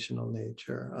improvisational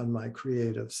nature, on my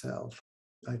creative self.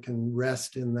 I can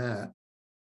rest in that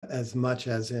as much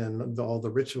as in all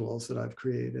the rituals that I've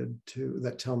created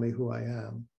that tell me who I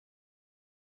am.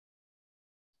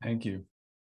 Thank you.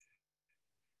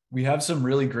 We have some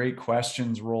really great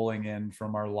questions rolling in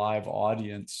from our live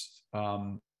audience.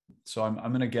 So I'm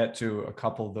going to get to a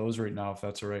couple of those right now, if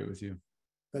that's all right with you.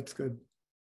 That's good.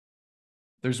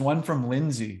 There's one from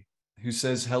Lindsay who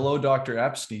says, "Hello, Dr.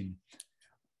 Epstein.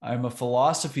 I'm a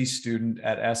philosophy student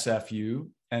at SFU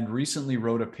and recently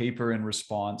wrote a paper in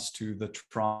response to the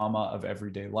trauma of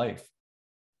everyday life.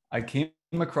 I came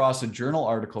across a journal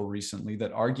article recently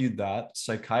that argued that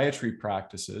psychiatry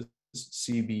practices,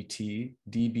 CBT,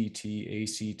 DBT,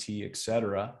 ACT,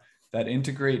 etc., that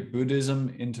integrate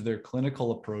Buddhism into their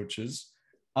clinical approaches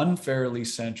unfairly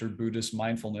center Buddhist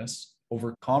mindfulness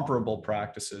over comparable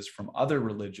practices from other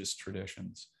religious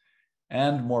traditions.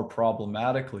 And more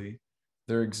problematically,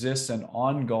 there exists an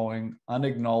ongoing,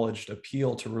 unacknowledged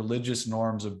appeal to religious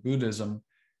norms of Buddhism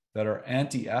that are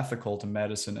anti-ethical to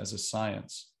medicine as a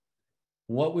science.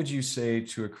 What would you say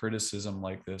to a criticism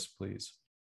like this, please?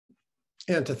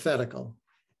 Antithetical.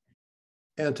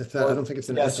 I don't think it's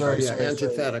an ethical.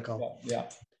 Antithetical. Yeah.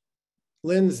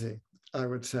 Lindsay, I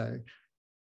would say,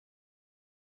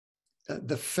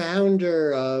 the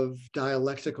founder of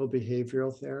dialectical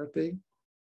behavioral therapy,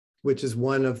 which is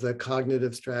one of the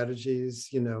cognitive strategies,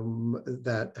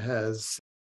 that has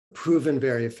proven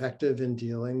very effective in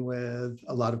dealing with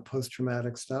a lot of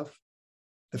post-traumatic stuff.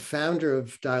 The founder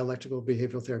of dialectical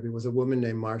behavioral therapy was a woman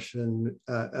named Marsha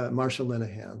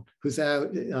Linehan, who's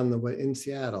out on the way in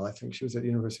Seattle. I think she was at the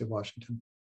University of Washington.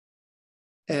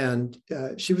 And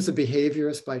she was a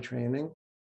behaviorist by training,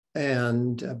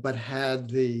 but had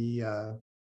the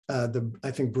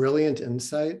I think brilliant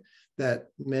insight that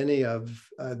many of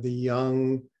the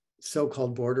young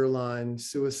so-called borderline,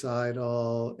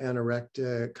 suicidal,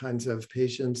 anorectic kinds of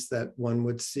patients that one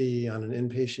would see on an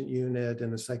inpatient unit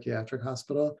in a psychiatric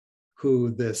hospital,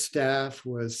 who the staff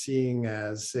was seeing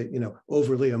as,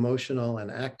 overly emotional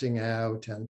and acting out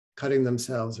and cutting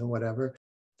themselves and whatever,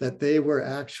 that they were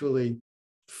actually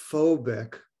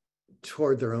phobic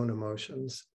toward their own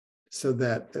emotions, so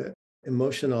that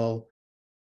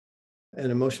an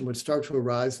emotion would start to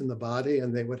arise in the body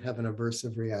and they would have an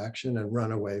aversive reaction and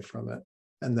run away from it.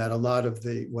 And that a lot of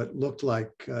what looked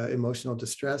like emotional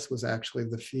distress was actually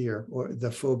the fear or the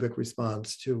phobic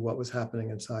response to what was happening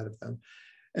inside of them.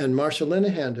 And Marsha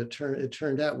Linehan, it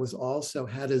turned out,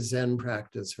 had a Zen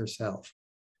practice herself.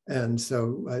 And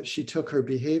so she took her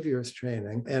behaviorist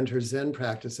training and her Zen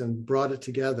practice and brought it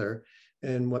together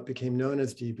in what became known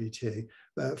as DBT,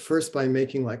 first by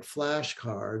making like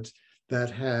flashcards that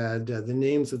had the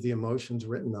names of the emotions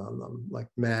written on them, like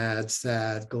mad,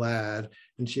 sad, glad.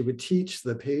 And she would teach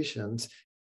the patients,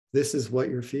 this is what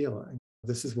you're feeling.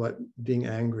 This is what being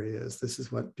angry is. This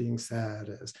is what being sad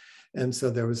is. And so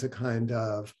there was a kind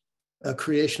of a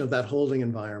creation of that holding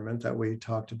environment that we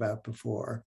talked about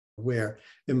before, where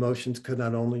emotions could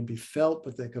not only be felt,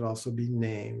 but they could also be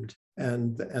named.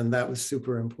 And that was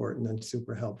super important and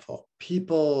super helpful.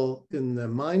 People in the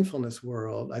mindfulness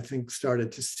world, I think,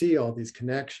 started to see all these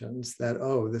connections that,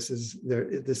 this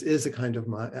is a kind of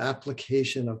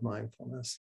application of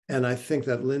mindfulness. And I think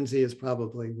that Lindsay is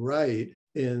probably right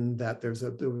in that there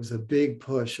was a big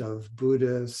push of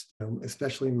Buddhist,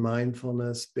 especially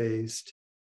mindfulness-based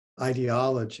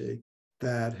ideology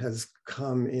that has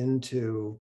come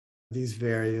into these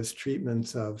various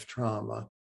treatments of trauma,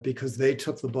 because they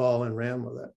took the ball and ran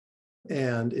with it.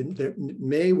 And it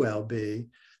may well be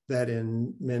that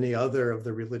in many other of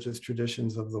the religious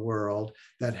traditions of the world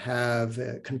that have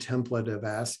a contemplative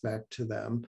aspect to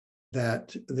them,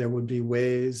 that there would be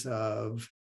ways of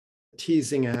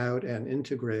teasing out and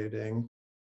integrating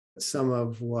some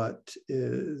of what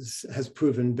has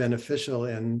proven beneficial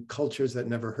in cultures that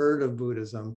never heard of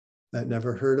Buddhism, that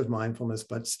never heard of mindfulness,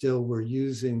 but still were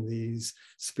using these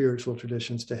spiritual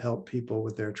traditions to help people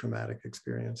with their traumatic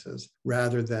experiences,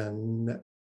 rather than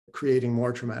creating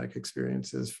more traumatic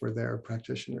experiences for their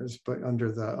practitioners, but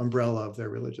under the umbrella of their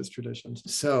religious traditions.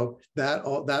 So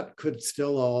that could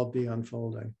still all be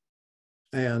unfolding.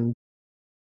 And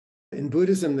in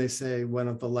Buddhism, they say one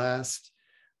of the last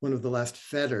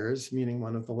fetters, meaning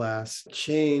one of the last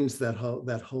chains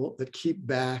that keep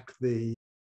back the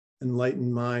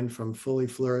enlightened mind from fully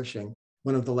flourishing.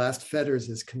 One of the last fetters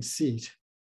is conceit.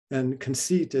 And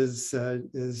conceit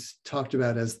is talked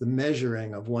about as the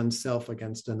measuring of oneself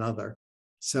against another.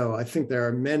 So I think there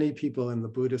are many people in the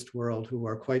Buddhist world who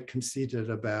are quite conceited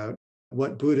about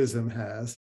what Buddhism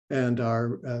has and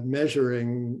are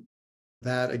measuring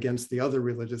that against the other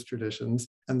religious traditions.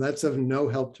 And that's of no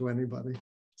help to anybody.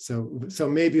 So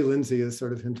maybe Lindsay is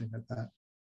sort of hinting at that.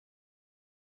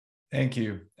 Thank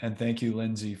you. And thank you,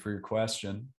 Lindsay, for your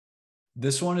question.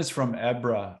 This one is from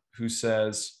Ebra, who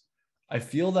says, I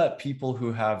feel that people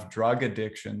who have drug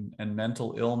addiction and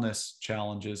mental illness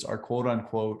challenges are quote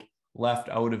unquote left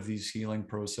out of these healing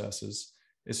processes,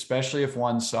 especially if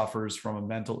one suffers from a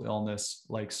mental illness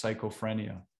like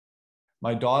schizophrenia.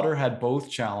 My daughter had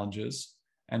both challenges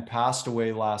and passed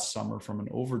away last summer from an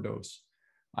overdose.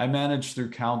 I managed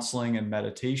through counseling and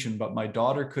meditation, but my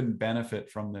daughter couldn't benefit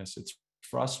from this. It's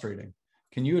frustrating.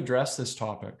 Can you address this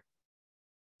topic?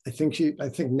 I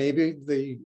think maybe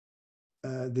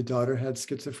the daughter had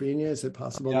schizophrenia. Is it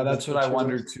possible? Yeah, that's what I she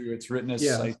wondered was? too. It's written as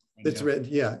Yeah, it's schizophrenia. written.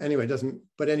 Yeah. Anyway, it doesn't.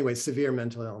 But anyway, severe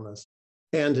mental illness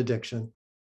and addiction.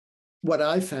 What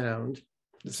I found,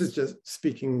 this is just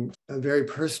speaking very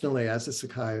personally as a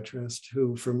psychiatrist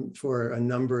who, for a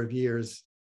number of years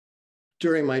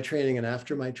during my training and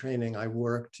after my training, I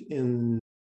worked in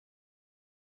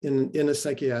a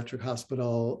psychiatric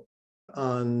hospital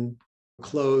on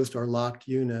closed or locked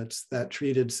units that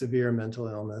treated severe mental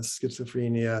illness,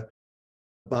 schizophrenia,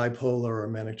 bipolar or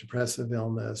manic depressive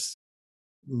illness,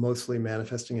 mostly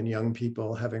manifesting in young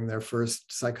people having their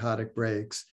first psychotic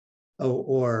breaks,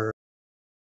 or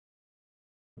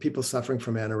people suffering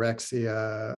from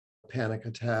anorexia, panic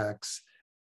attacks,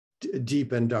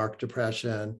 deep and dark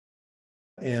depression,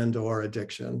 and or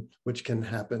addiction, which can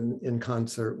happen in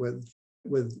concert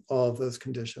with all of those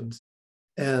conditions.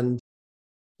 And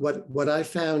what I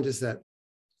found is that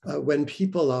when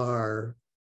people are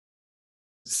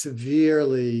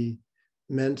severely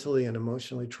mentally and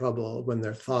emotionally troubled, when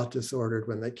they're thought disordered,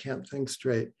 when they can't think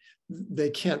straight, they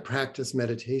can't practice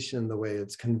meditation the way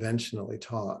it's conventionally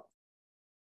taught.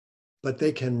 But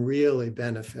they can really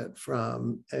benefit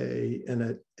from a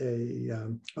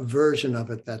version of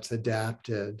it that's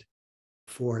adapted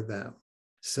for them.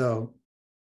 So,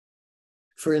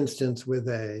 for instance, with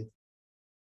a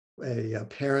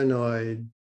paranoid,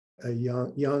 a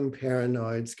young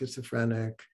paranoid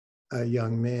schizophrenic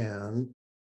young man,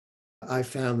 I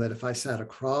found that if I sat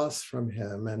across from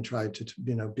him and tried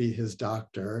to, be his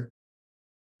doctor,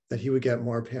 that he would get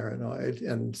more paranoid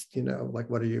and, like,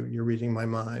 what are you? You're reading my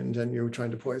mind and you're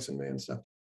trying to poison me and stuff.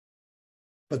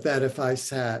 But that if I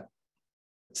sat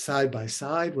side by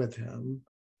side with him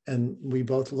and we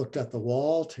both looked at the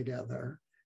wall together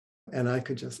and I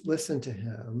could just listen to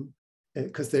him,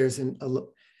 because there's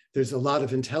a lot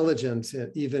of intelligence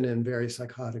even in very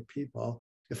psychotic people.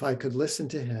 If I could listen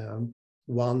to him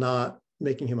while not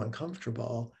making him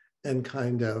uncomfortable and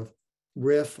kind of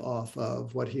riff off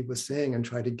of what he was saying and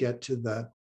try to get to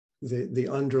the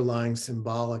underlying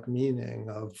symbolic meaning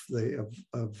of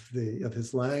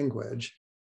his language,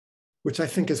 which I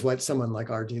think is what someone like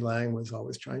R.D. Laing was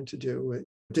always trying to do. It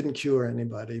didn't cure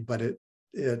anybody, but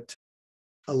it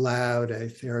allowed a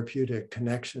therapeutic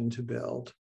connection to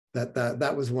build.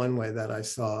 That was one way that I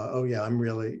saw, oh yeah,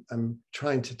 I'm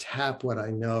trying to tap what I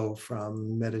know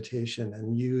from meditation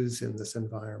and use in this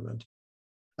environment.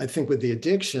 I think with the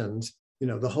addictions,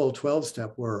 the whole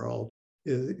 12-step world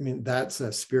that's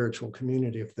a spiritual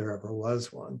community if there ever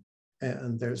was one.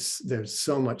 And there's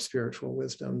so much spiritual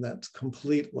wisdom that's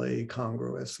completely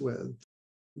congruous with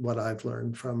what I've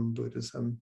learned from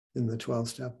Buddhism in the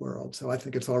 12-step world. So I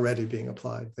think it's already being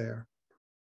applied there.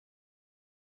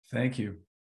 Thank you.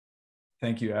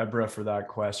 Thank you, Ebra, for that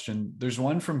question. There's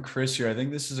one from Chris here. I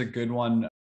think this is a good one.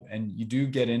 And you do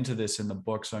get into this in the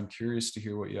book, so I'm curious to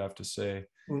hear what you have to say.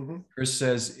 Mm-hmm. Chris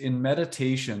says, in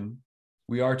meditation,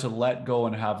 we are to let go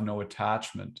and have no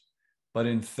attachment. But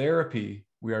in therapy,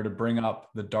 we are to bring up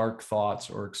the dark thoughts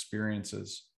or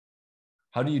experiences.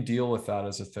 How do you deal with that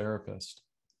as a therapist?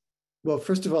 Well,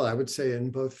 first of all, I would say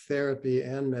in both therapy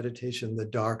and meditation, the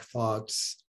dark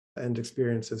thoughts and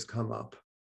experiences come up.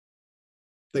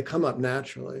 They come up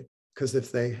naturally, because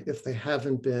if they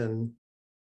haven't been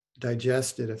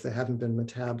digested, if they haven't been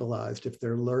metabolized, if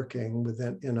they're lurking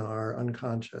in our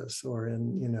unconscious or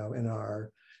in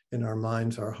our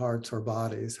minds, our hearts, or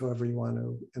bodies, however you want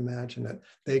to imagine it,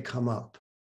 they come up.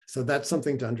 So that's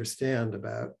something to understand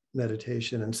about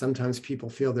meditation. And sometimes people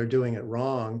feel they're doing it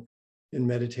wrong in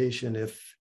meditation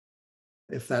if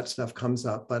that stuff comes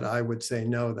up. But I would say,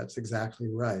 no, that's exactly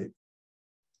right.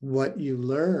 What you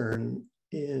learn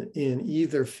in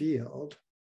either field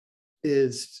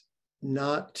is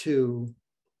not to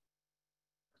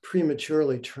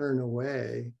prematurely turn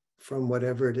away from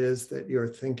whatever it is that you're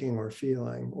thinking or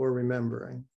feeling or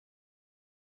remembering.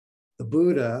 The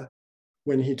Buddha,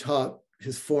 when he taught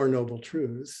his Four Noble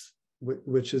Truths,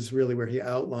 which is really where he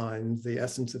outlined the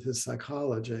essence of his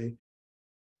psychology,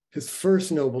 his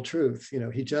first noble truth,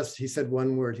 he said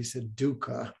one word, he said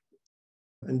dukkha.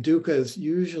 And dukkha is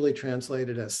usually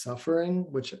translated as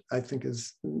suffering, which I think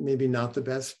is maybe not the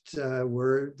best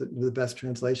word, the best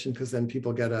translation, because then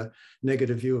people get a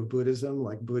negative view of Buddhism,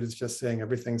 like Buddha's just saying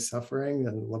everything's suffering,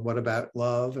 and what about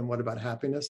love and what about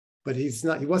happiness? But he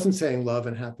wasn't saying love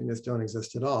and happiness don't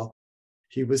exist at all.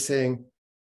 He was saying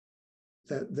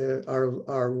that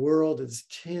our world is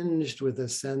tinged with a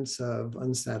sense of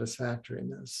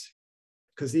unsatisfactoriness,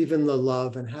 because even the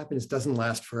love and happiness doesn't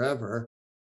last forever.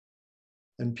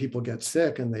 And people get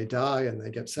sick and they die and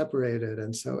they get separated.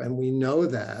 And we know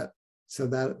that. So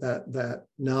that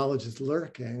knowledge is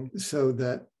lurking, so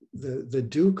that the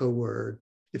dukkha word,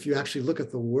 if you actually look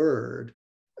at the word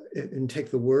and take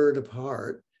the word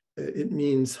apart, it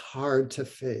means hard to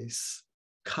face.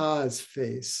 Ka is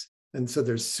face. And so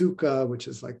there's sukha, which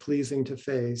is like pleasing to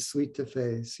face, sweet to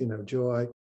face, joy.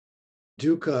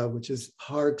 Dukkha, which is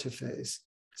hard to face.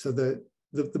 So the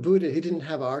Buddha, he didn't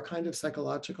have our kind of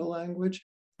psychological language,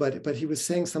 but he was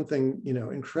saying something,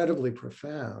 incredibly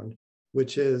profound,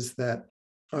 which is that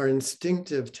our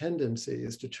instinctive tendency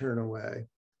is to turn away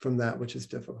from that which is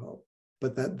difficult,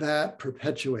 but that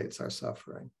perpetuates our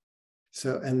suffering.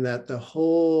 So, and that the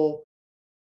whole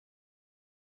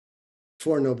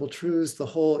Four Noble Truths, the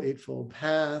whole Eightfold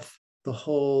Path, the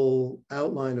whole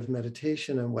outline of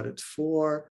meditation and what it's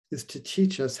for is to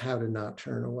teach us how to not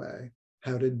turn away,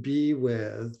 how to be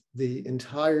with the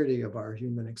entirety of our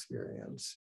human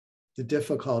experience, the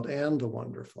difficult and the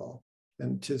wonderful,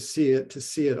 and to see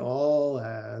it all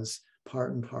as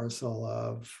part and parcel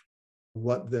of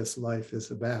what this life is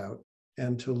about,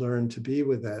 and to learn to be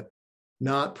with it,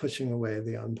 not pushing away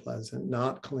the unpleasant,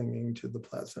 not clinging to the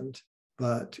pleasant,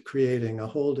 but creating a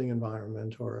holding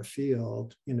environment or a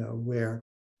field, where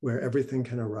everything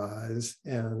can arise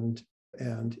and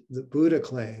the Buddha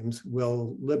claims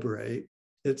will liberate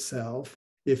itself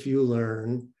if you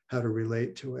learn how to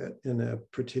relate to it in a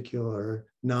particular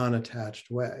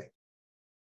non-attached way.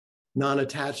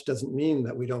 Non-attached doesn't mean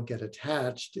that we don't get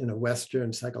attached in a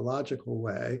Western psychological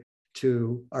way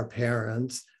to our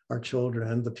parents, our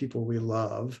children, the people we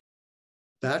love.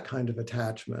 That kind of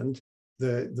attachment,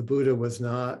 the Buddha was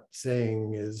not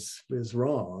saying is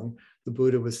wrong. The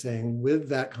Buddha was saying with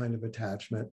that kind of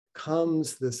attachment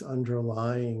comes this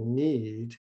underlying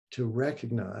need to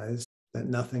recognize that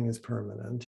nothing is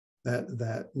permanent,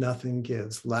 that nothing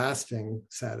gives lasting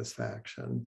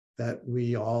satisfaction, that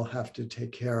we all have to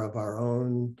take care of our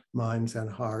own minds and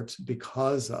hearts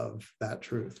because of that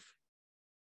truth.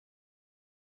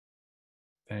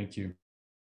 Thank you.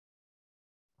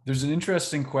 There's an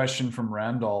interesting question from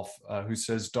Randolph who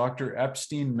says, Dr.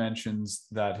 Epstein mentions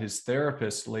that his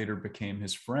therapist later became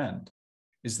his friend.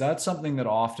 Is that something that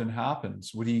often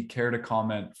happens? Would he care to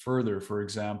comment further, for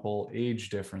example, age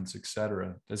difference,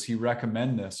 etc.? Does he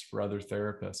recommend this for other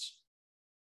therapists?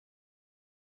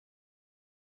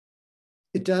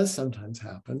 It does sometimes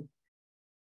happen.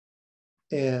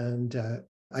 And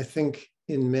I think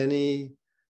in many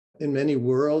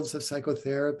worlds of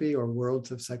psychotherapy or worlds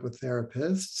of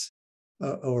psychotherapists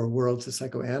or worlds of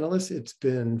psychoanalysts, it's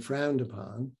been frowned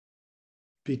upon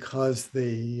because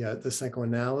the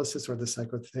psychoanalysis or the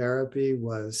psychotherapy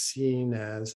was seen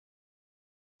as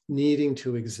needing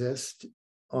to exist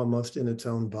almost in its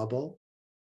own bubble,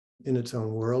 in its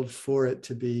own world, for it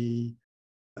to be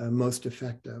most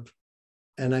effective.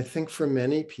 And I think for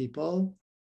many people,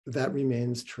 that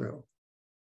remains true.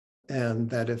 And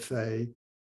that if a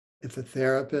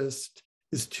therapist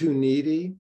is too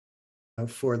needy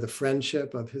for the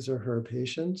friendship of his or her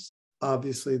patients,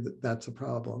 obviously that's a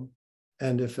problem.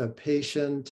 And if a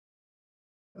patient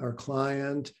or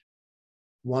client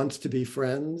wants to be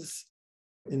friends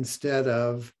instead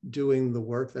of doing the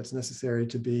work that's necessary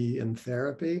to be in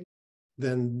therapy,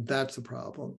 then that's a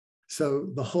problem. So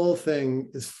the whole thing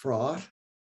is fraught.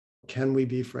 Can we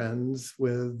be friends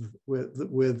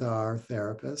with our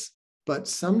therapist? But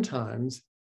sometimes,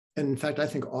 and in fact, I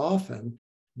think often,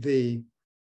 the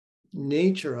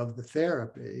nature of the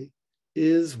therapy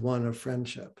is one of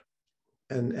friendship.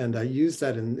 And I use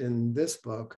that in this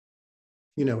book.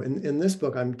 In this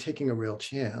book, I'm taking a real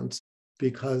chance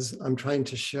because I'm trying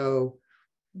to show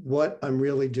what I'm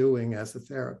really doing as a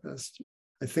therapist.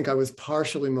 I think I was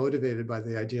partially motivated by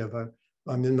the idea of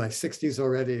I'm in my 60s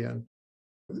already and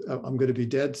I'm going to be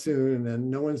dead soon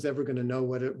and no one's ever going to know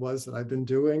what it was that I've been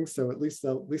doing. So at least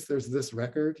there's this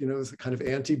record, it's a kind of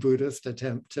anti-Buddhist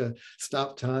attempt to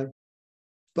stop time.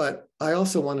 But I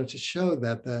also wanted to show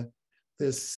that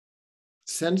this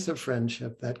sense of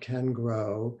friendship that can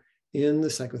grow in the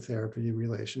psychotherapy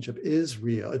relationship is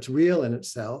real. It's real in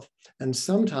itself. And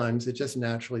sometimes it just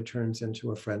naturally turns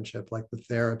into a friendship, like the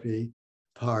therapy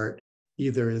part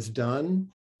either is done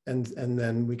and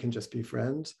then we can just be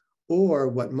friends, or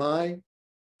what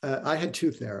I had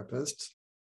two therapists,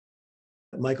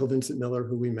 Michael Vincent Miller,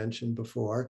 who we mentioned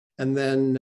before. And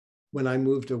then when I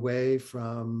moved away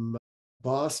from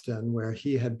Boston, where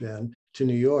he had been, to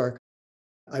New York,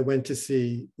 I went to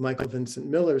see Michael Vincent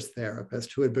Miller's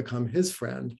therapist, who had become his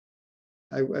friend.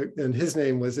 And his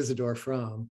name was Isidore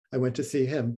Fromm. I went to see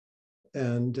him.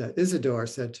 And Isidore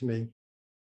said to me,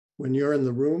 when you're in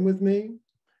the room with me,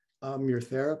 I'm your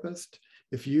therapist.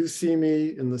 if you see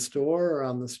me in the store or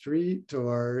on the street,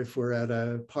 or if we're at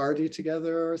a party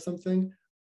together or something,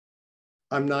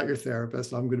 I'm not your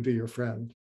therapist. I'm going to be your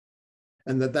friend.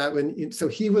 And so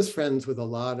he was friends with a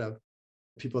lot of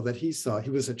people that he saw. He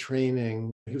was a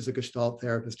Gestalt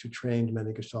therapist who trained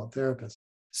many Gestalt therapists.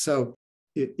 So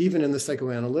even in the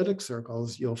psychoanalytic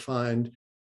circles, you'll find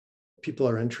people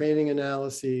are in training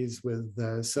analyses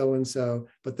with so-and-so,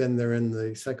 but then they're in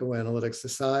the psychoanalytic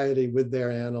society with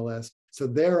their analyst. So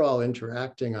they're all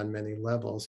interacting on many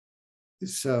levels.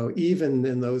 So even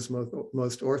in those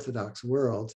most orthodox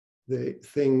worlds, the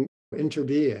thing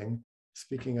interbeing,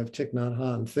 speaking of Thich Nhat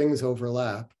Hanh, things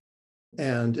overlap.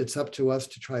 And it's up to us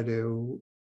to try to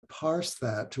parse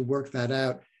that, to work that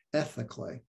out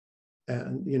ethically.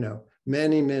 And,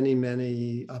 many, many,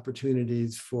 many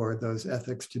opportunities for those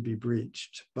ethics to be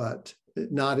breached, but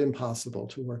not impossible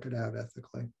to work it out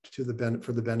ethically for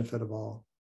the benefit of all.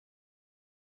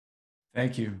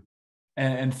 Thank you.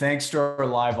 And thanks to our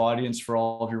live audience for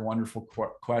all of your wonderful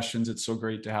questions. It's so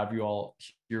great to have you all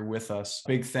here with us.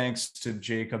 Big thanks to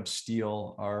Jacob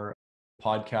Steele, our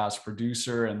podcast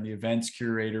producer and the events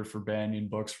curator for Banyen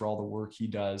Books, for all the work he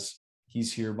does.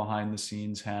 He's here behind the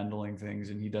scenes handling things,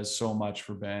 and he does so much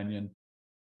for Banyen.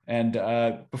 And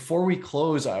before we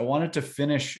close, I wanted to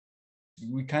finish.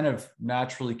 We kind of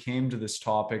naturally came to this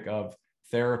topic of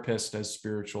therapist as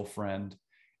spiritual friend.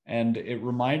 And it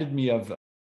reminded me of,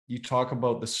 you talk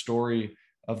about the story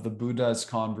of the Buddha's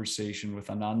conversation with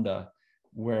Ananda,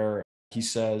 where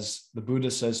the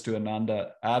Buddha says to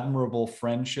Ananda, admirable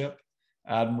friendship,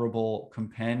 admirable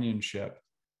companionship,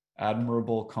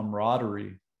 admirable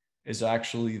camaraderie is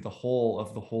actually the whole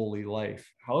of the holy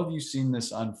life. How have you seen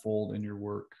this unfold in your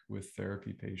work with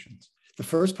therapy patients? The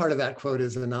first part of that quote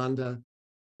is Ananda,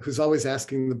 who's always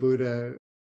asking the Buddha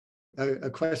a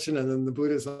question, and then the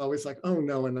Buddha is always like, oh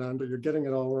no, Ananda, you're getting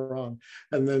it all wrong.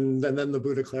 And then the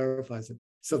Buddha clarifies it.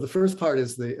 So the first part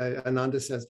is Ananda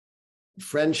says,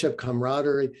 friendship,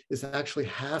 camaraderie is actually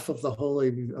half of the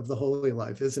holy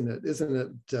life, isn't it? Isn't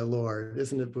it, Lord?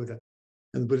 Isn't it, Buddha?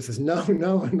 And the Buddha says, no,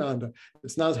 Ananda,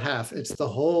 it's not half, it's the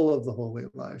whole of the holy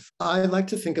life. I like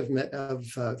to think of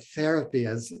therapy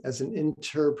as an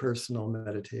interpersonal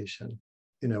meditation,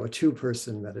 a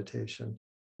two-person meditation.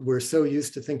 We're so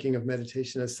used to thinking of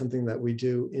meditation as something that we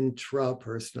do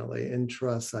intrapersonally,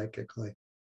 intrapsychically.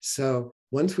 So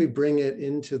once we bring it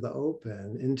into the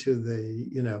open, into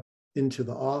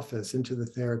the office, into the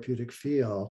therapeutic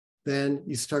field, then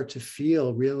you start to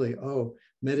feel really, oh,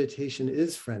 meditation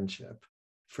is friendship.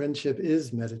 Friendship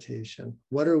is meditation.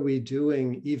 What are we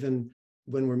doing even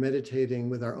when we're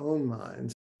meditating with our own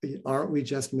minds? Aren't we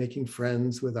just making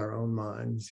friends with our own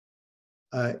minds?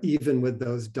 Even with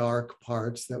those dark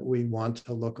parts that we want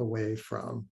to look away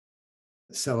from.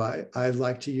 So I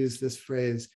like to use this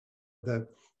phrase, the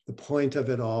point of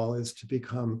it all is to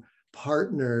become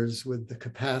partners with the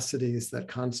capacities that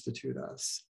constitute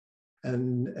us.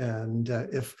 And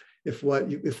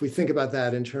if we think about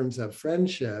that in terms of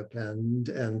friendship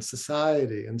and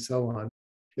society and so on,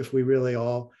 if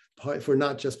we're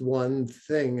not just one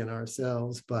thing in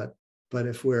ourselves, but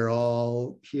if we're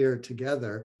all here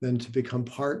together, then to become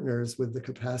partners with the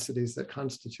capacities that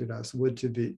constitute us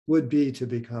would be to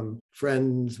become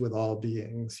friends with all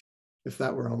beings, if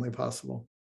that were only possible.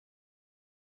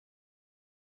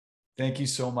 Thank you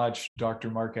so much, Dr.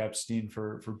 Mark Epstein,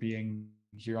 for being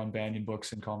here on Banyen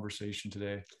Books in conversation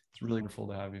today. It's really wonderful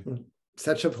to have you.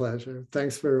 Such a pleasure.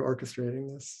 Thanks for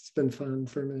orchestrating this. It's been fun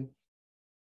for me.